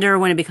surrender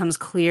when it becomes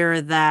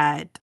clear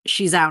that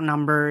she's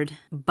outnumbered.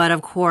 But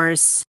of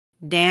course,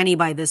 Dany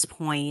by this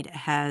point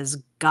has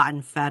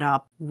gotten fed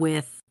up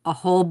with a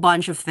whole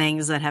bunch of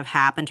things that have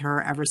happened to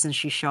her ever since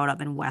she showed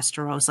up in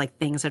Westeros. Like,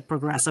 things had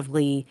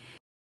progressively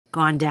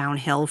gone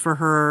downhill for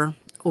her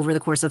over the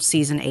course of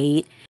season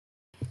 8.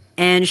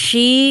 And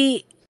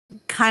she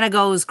kind of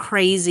goes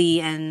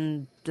crazy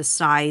and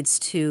decides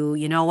to,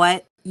 you know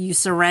what? You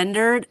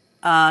surrendered.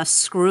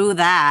 Screw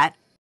that.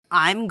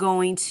 I'm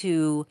going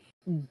to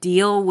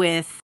deal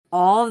with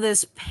all of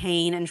this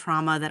pain and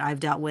trauma that I've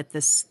dealt with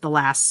the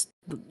last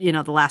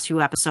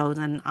few episodes,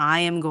 and I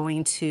am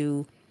going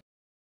to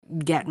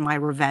get my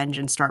revenge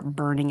and start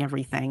burning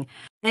everything.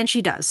 And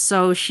she does.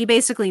 So she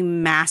basically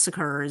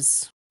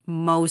massacres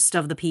most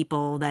of the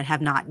people that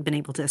have not been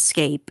able to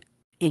escape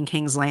in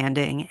King's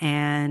Landing,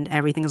 and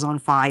everything is on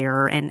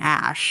fire and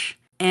ash.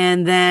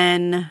 And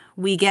then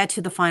we get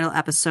to the final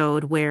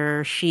episode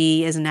where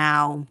she is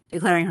now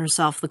declaring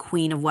herself the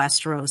Queen of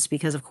Westeros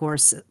because, of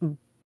course,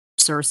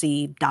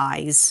 Cersei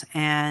dies.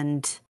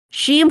 And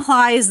she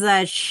implies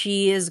that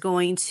she is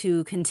going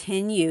to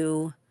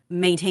continue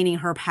maintaining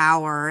her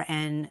power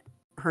and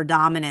her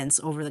dominance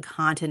over the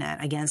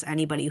continent against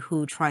anybody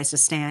who tries to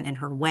stand in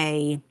her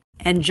way.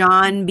 And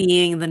Jon,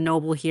 being the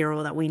noble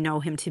hero that we know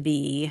him to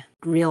be,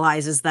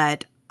 realizes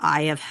that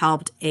I have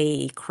helped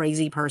a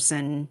crazy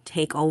person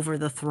take over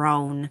the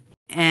throne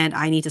and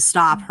I need to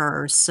stop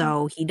her.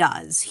 So he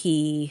does.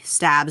 He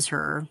stabs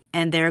her.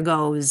 And there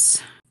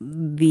goes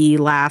the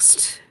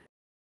last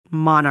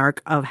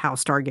monarch of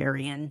House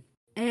Targaryen.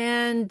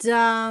 And,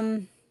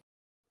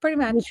 Pretty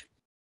much.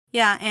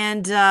 yeah,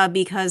 and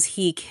because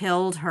he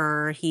killed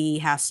her, he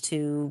has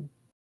to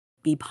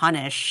be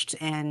punished,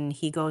 and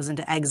he goes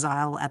into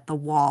exile at the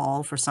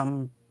Wall for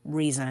some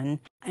reason.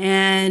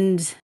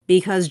 And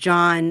because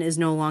Jon is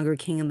no longer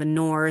king in the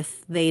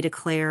North, they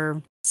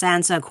declare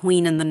Sansa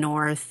queen in the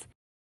North.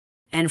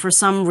 And for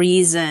some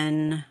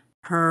reason,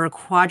 her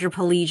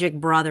quadriplegic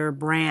brother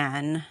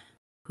Bran,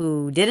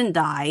 who didn't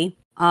die,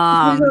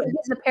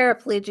 He's a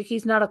paraplegic.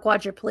 He's not a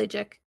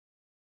quadriplegic.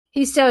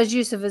 He still has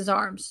use of his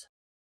arms.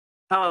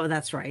 Oh,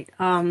 that's right.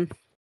 I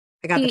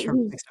got the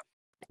term mixed up.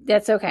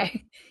 That's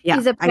okay. Yeah,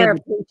 he's a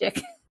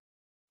paraplegic.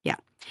 Yeah.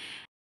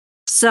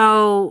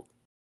 So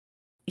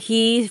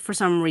he, for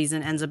some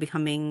reason, ends up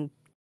becoming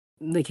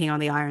the king on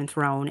the Iron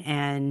Throne,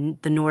 and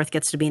the North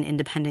gets to be an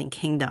independent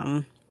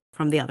kingdom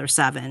from the other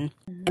 7.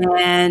 Mm-hmm.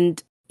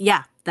 And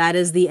yeah, that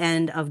is the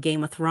end of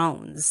Game of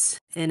Thrones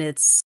in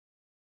its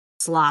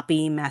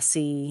sloppy,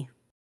 messy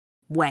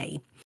way.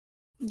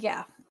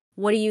 Yeah.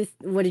 What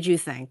did you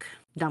think?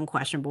 Dumb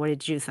question, but what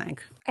did you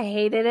think? I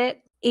hated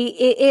it.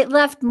 It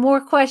left more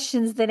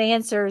questions than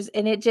answers,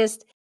 and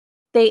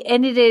they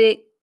ended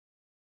it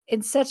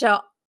in such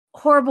a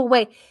horrible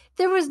way.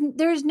 There's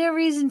no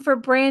reason for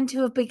Bran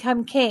to have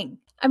become king.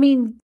 I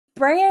mean,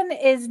 Bran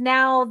is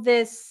now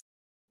this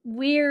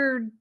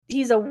weird,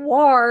 he's a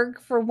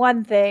warg for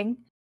one thing,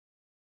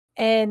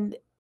 and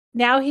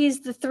now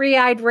he's the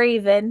 3-eyed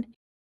raven,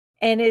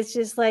 and it's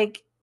just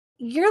like,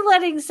 you're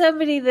letting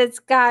somebody that's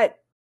got,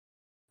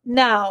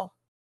 no.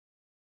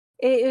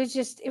 It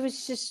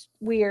was just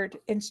weird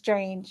and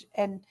strange,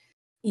 and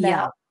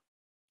no.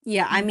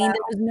 Yeah. I mean,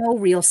 there was no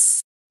real,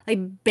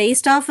 like,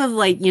 based off of,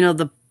 like, you know,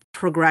 the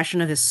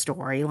progression of his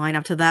storyline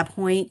up to that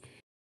point,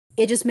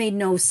 it just made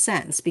no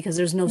sense because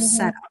there's no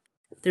setup.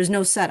 There's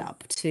no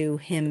setup to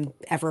him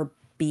ever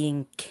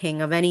being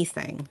king of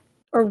anything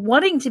or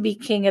wanting to be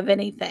king of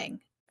anything.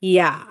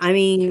 Yeah, I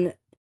mean,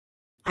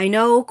 I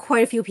know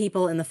quite a few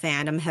people in the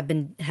fandom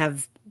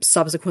have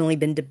subsequently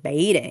been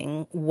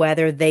debating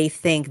whether they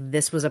think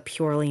this was a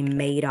purely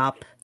made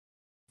up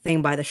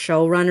thing by the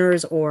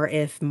showrunners or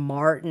if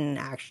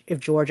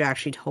George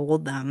actually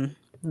told them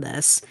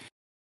this.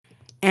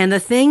 And the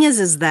thing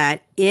is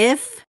that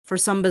if for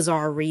some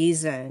bizarre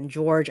reason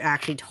George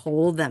actually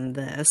told them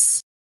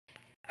this,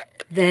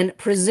 then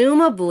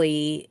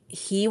presumably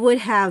he would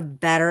have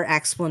better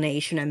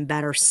explanation and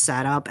better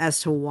setup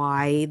as to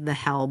why the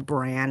hell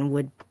Bran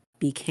would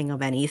be king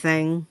of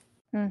anything.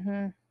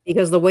 Mm-hmm.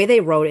 Because the way they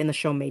wrote it in the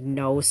show made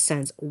no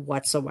sense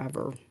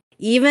whatsoever.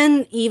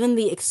 Even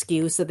the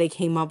excuse that they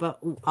came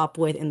up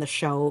with in the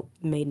show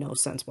made no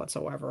sense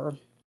whatsoever.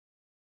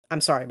 I'm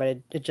sorry, but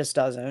it just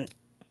doesn't.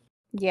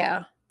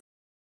 Yeah.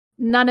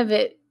 None of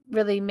it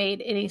really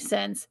made any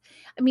sense.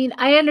 I mean,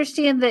 I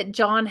understand that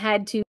Jon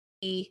had to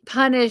be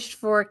punished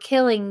for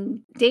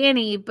killing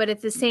Dany, but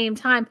at the same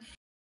time,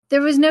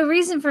 there was no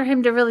reason for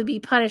him to really be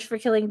punished for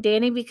killing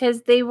Dany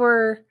because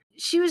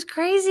she was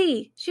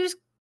crazy. She's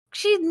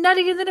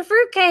nuttier than a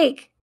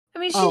fruitcake. I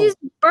mean, she just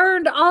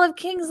burned all of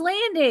King's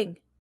Landing.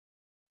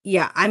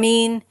 Yeah, I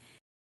mean,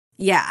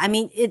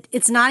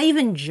 it's not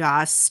even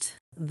just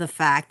the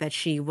fact that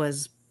she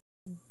was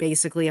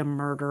basically a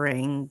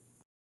murdering,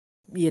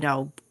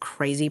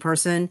 crazy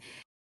person.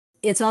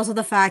 It's also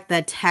the fact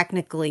that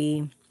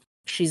technically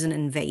she's an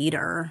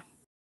invader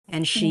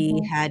and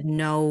she had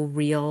no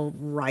real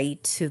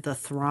right to the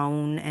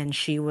throne, and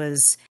she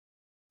was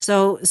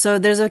so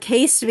there's a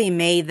case to be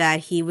made that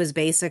he was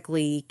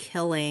basically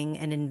killing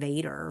an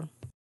invader.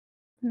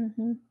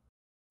 Mm-hmm.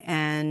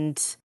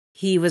 And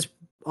he was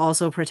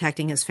also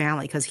protecting his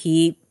family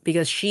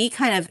because she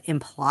kind of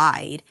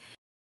implied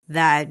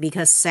that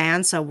because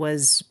Sansa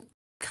was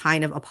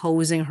kind of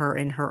opposing her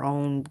in her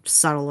own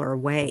subtler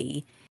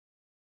way,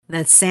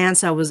 that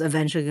Sansa was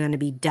eventually going to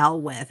be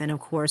dealt with. And of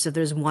course, if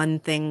there's one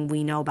thing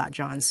we know about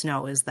Jon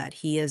Snow is that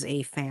he is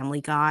a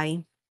family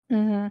guy.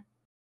 Mm-hmm.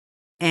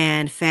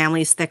 And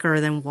family's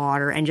thicker than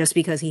water. And just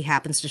because he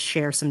happens to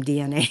share some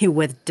DNA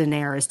with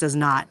Daenerys does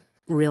not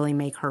really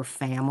make her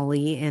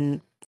family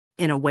in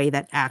a way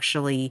that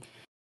actually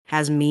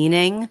has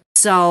meaning.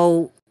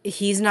 So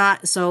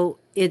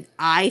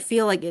I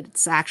feel like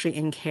it's actually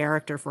in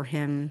character for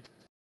him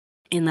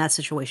in that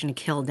situation to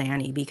kill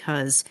Dany,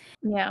 because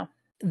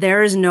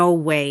there is no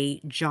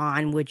way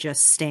Jon would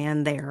just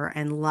stand there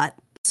and let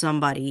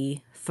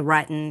somebody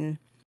threaten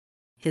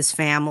his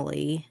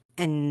family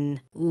and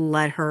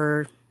let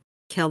her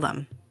kill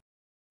them.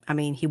 I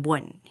mean, he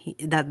wouldn't.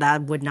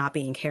 That would not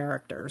be in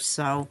character.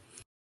 So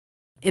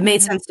it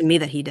made sense to me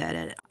that he did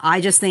it.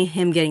 I just think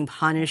him getting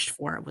punished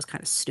for it was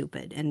kind of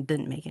stupid and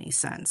didn't make any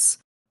sense.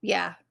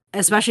 Yeah.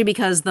 Especially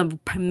because the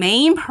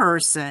main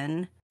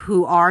person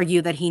who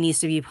argued that he needs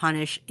to be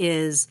punished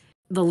is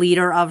the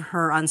leader of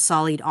her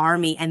unsullied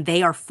army, and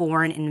they are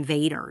foreign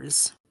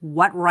invaders.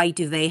 What right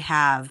do they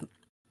have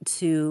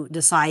to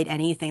decide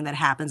anything that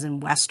happens in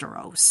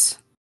Westeros?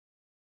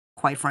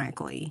 Quite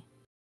frankly,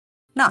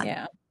 none.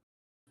 Yeah.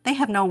 They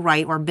have no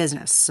right or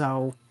business,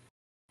 so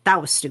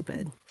that was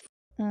stupid.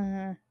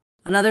 Mm-hmm.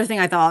 Another thing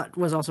I thought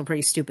was also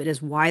pretty stupid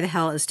is why the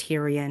hell is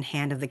Tyrion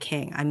Hand of the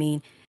King? I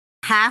mean,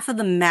 half of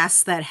the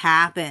mess that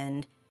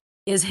happened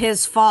is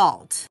his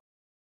fault.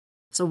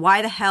 So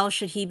why the hell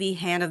should he be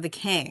Hand of the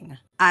King?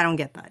 I don't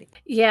get that.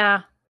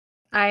 Yeah,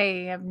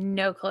 I have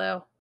no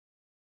clue.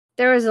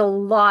 There was a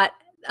lot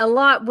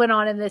went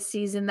on in this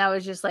season that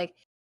was just like,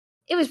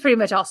 it was pretty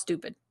much all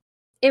stupid.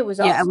 It was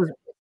all stupid.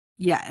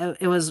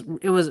 It was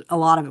a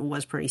lot of it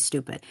was pretty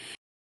stupid.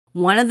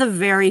 One of the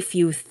very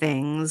few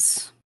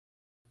things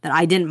that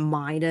I didn't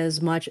mind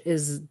as much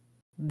is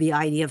the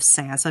idea of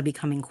Sansa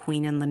becoming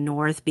queen in the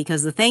North,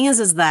 because the thing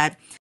is that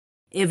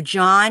if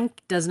Jon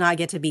does not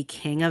get to be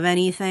king of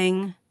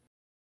anything,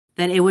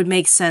 then it would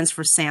make sense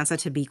for Sansa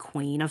to be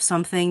queen of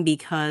something,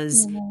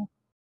 because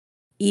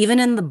even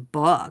in the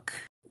book,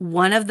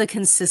 one of the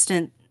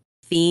consistent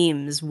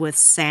themes with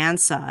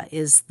Sansa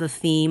is the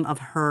theme of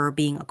her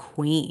being a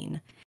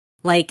queen.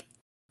 Like,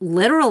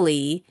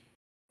 literally,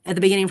 at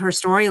the beginning of her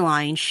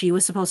storyline, she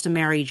was supposed to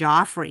marry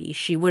Joffrey.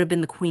 She would have been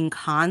the queen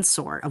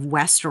consort of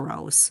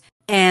Westeros.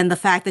 And the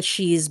fact that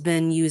she's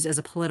been used as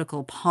a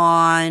political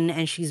pawn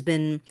and she's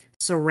been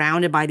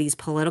surrounded by these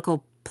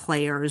political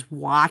players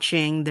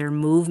watching their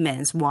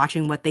movements,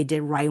 watching what they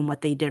did right and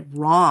what they did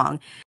wrong,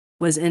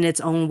 was in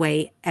its own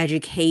way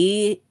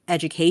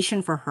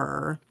education for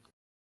her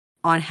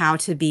on how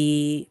to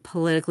be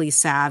politically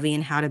savvy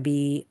and how to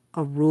be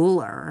a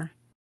ruler.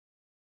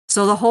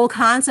 So the whole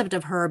concept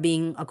of her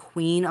being a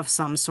queen of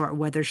some sort,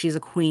 whether she's a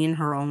queen in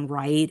her own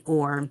right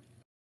or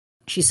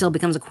she still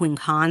becomes a queen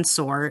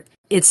consort,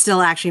 it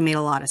still actually made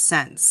a lot of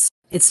sense.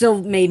 It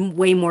still made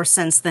way more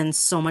sense than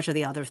so much of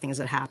the other things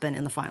that happened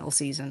in the final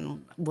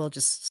season. We'll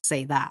just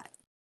say that.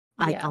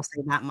 I'll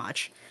say that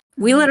much.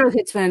 We literally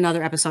could spend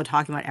another episode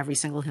talking about every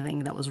single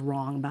thing that was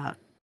wrong about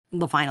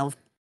the final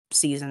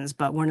seasons,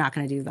 but we're not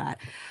going to do that.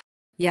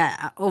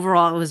 Yeah,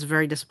 overall, it was a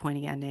very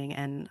disappointing ending,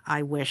 and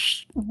I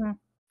wish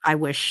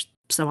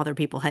some other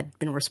people had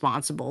been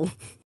responsible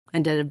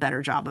and did a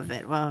better job of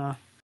it.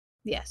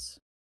 Yes.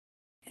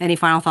 Any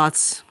final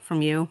thoughts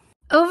from you?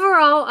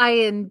 Overall, I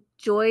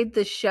enjoyed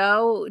the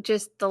show.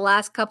 Just the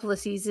last couple of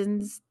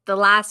seasons. The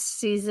last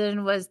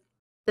season was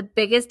the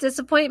biggest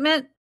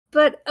disappointment,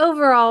 but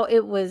overall,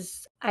 it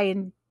was. I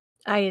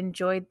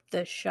enjoyed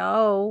the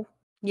show.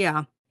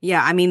 Yeah.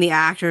 I mean, the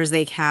actors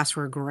they cast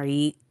were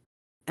great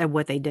at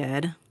what they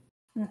did.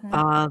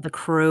 Mm-hmm. The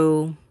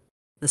crew,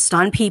 the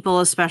stunt people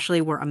especially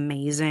were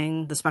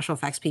amazing. The special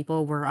effects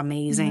people were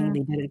amazing. Mhm.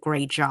 They did a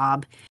great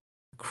job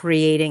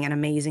creating an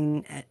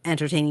amazing,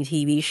 entertaining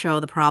TV show.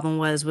 The problem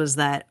was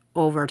that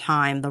over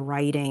time, the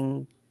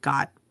writing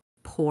got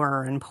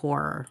poorer and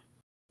poorer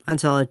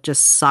until it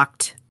just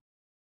sucked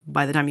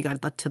by the time you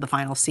got to the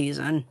final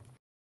season,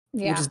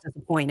 which is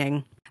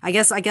disappointing. I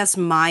guess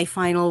my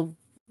final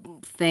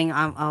thing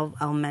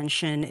I'll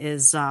mention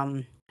is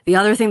the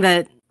other thing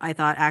that I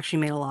thought actually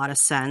made a lot of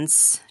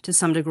sense to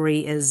some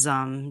degree is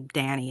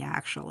Danny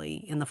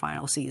actually in the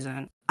final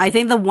season. I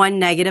think the one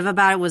negative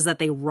about it was that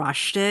they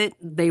rushed it.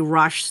 They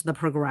rushed the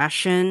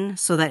progression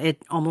so that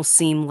it almost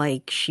seemed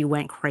like she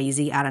went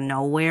crazy out of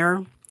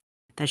nowhere,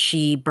 that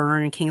she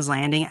burned King's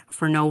Landing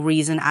for no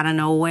reason out of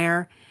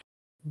nowhere.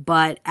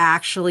 But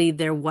actually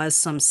there was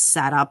some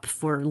setup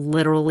for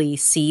literally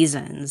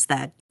seasons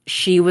that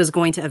she was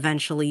going to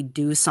eventually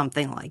do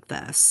something like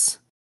this.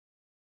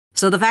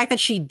 So the fact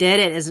that she did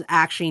it is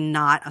actually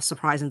not a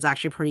surprise. It's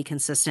actually pretty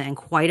consistent. And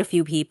quite a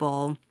few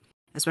people,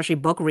 especially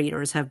book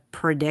readers, have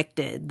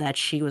predicted that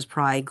she was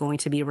probably going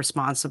to be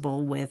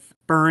responsible with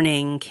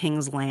burning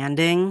King's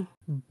Landing.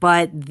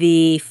 But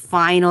the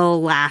final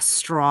last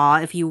straw,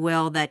 if you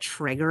will, that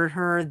triggered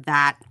her,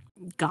 that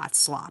got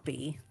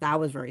sloppy. That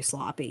was very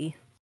sloppy.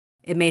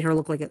 It made her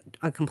look like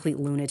a complete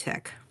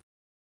lunatic.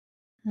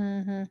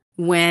 Mm-hmm.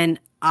 When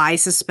I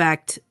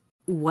suspect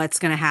what's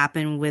going to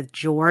happen with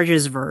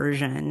George's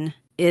version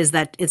is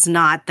that it's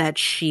not that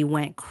she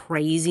went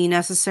crazy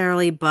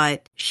necessarily,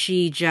 but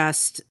she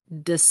just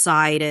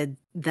decided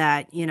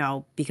that,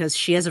 because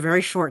she has a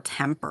very short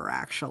temper,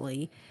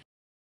 actually.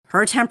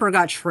 Her temper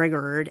got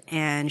triggered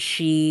and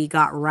she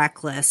got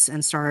reckless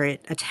and started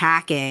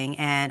attacking.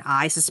 And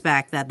I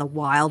suspect that the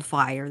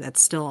wildfire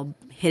that's still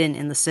hidden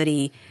in the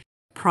city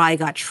probably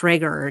got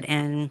triggered,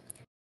 and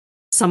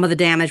some of the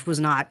damage was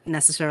not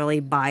necessarily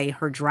by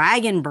her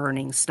dragon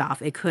burning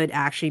stuff. It could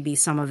actually be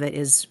some of it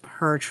is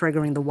her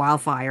triggering the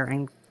wildfire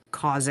and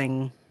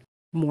causing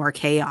more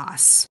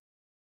chaos.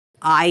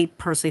 I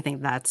personally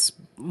think that's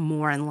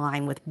more in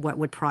line with what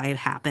would probably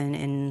happen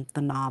in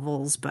the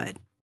novels, but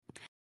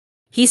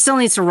he still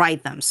needs to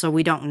write them, so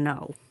we don't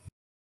know.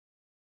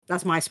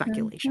 That's my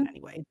speculation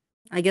anyway.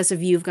 I guess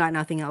if you've got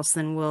nothing else,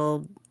 then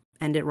we'll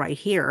end it right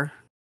here.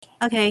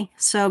 Okay,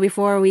 so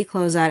before we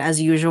close out, as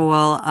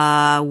usual,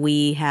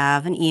 we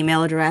have an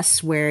email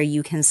address where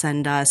you can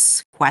send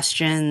us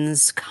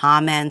questions,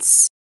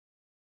 comments,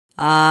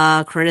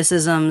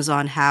 criticisms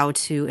on how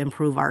to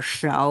improve our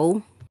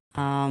show.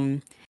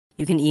 You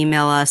can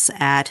email us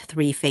at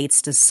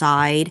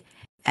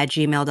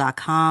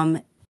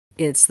threefatesdecide@gmail.com.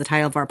 It's the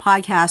title of our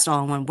podcast,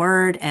 all in one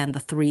word, and the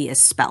 3 is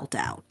spelt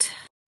out.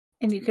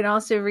 And you can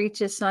also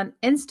reach us on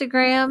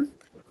Instagram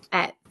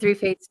at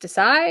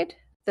threefatesdecide.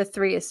 The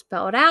 3 is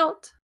spelled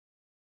out.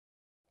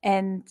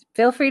 And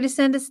feel free to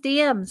send us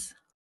DMs.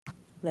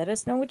 Let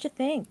us know what you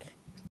think.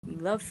 We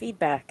love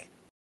feedback.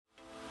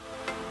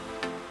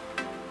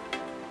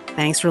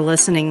 Thanks for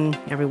listening,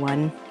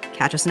 everyone.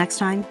 Catch us next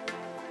time.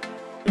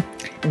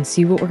 And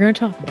see what we're going to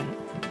talk about.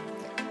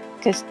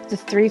 Because the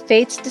 3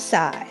 fates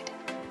decide.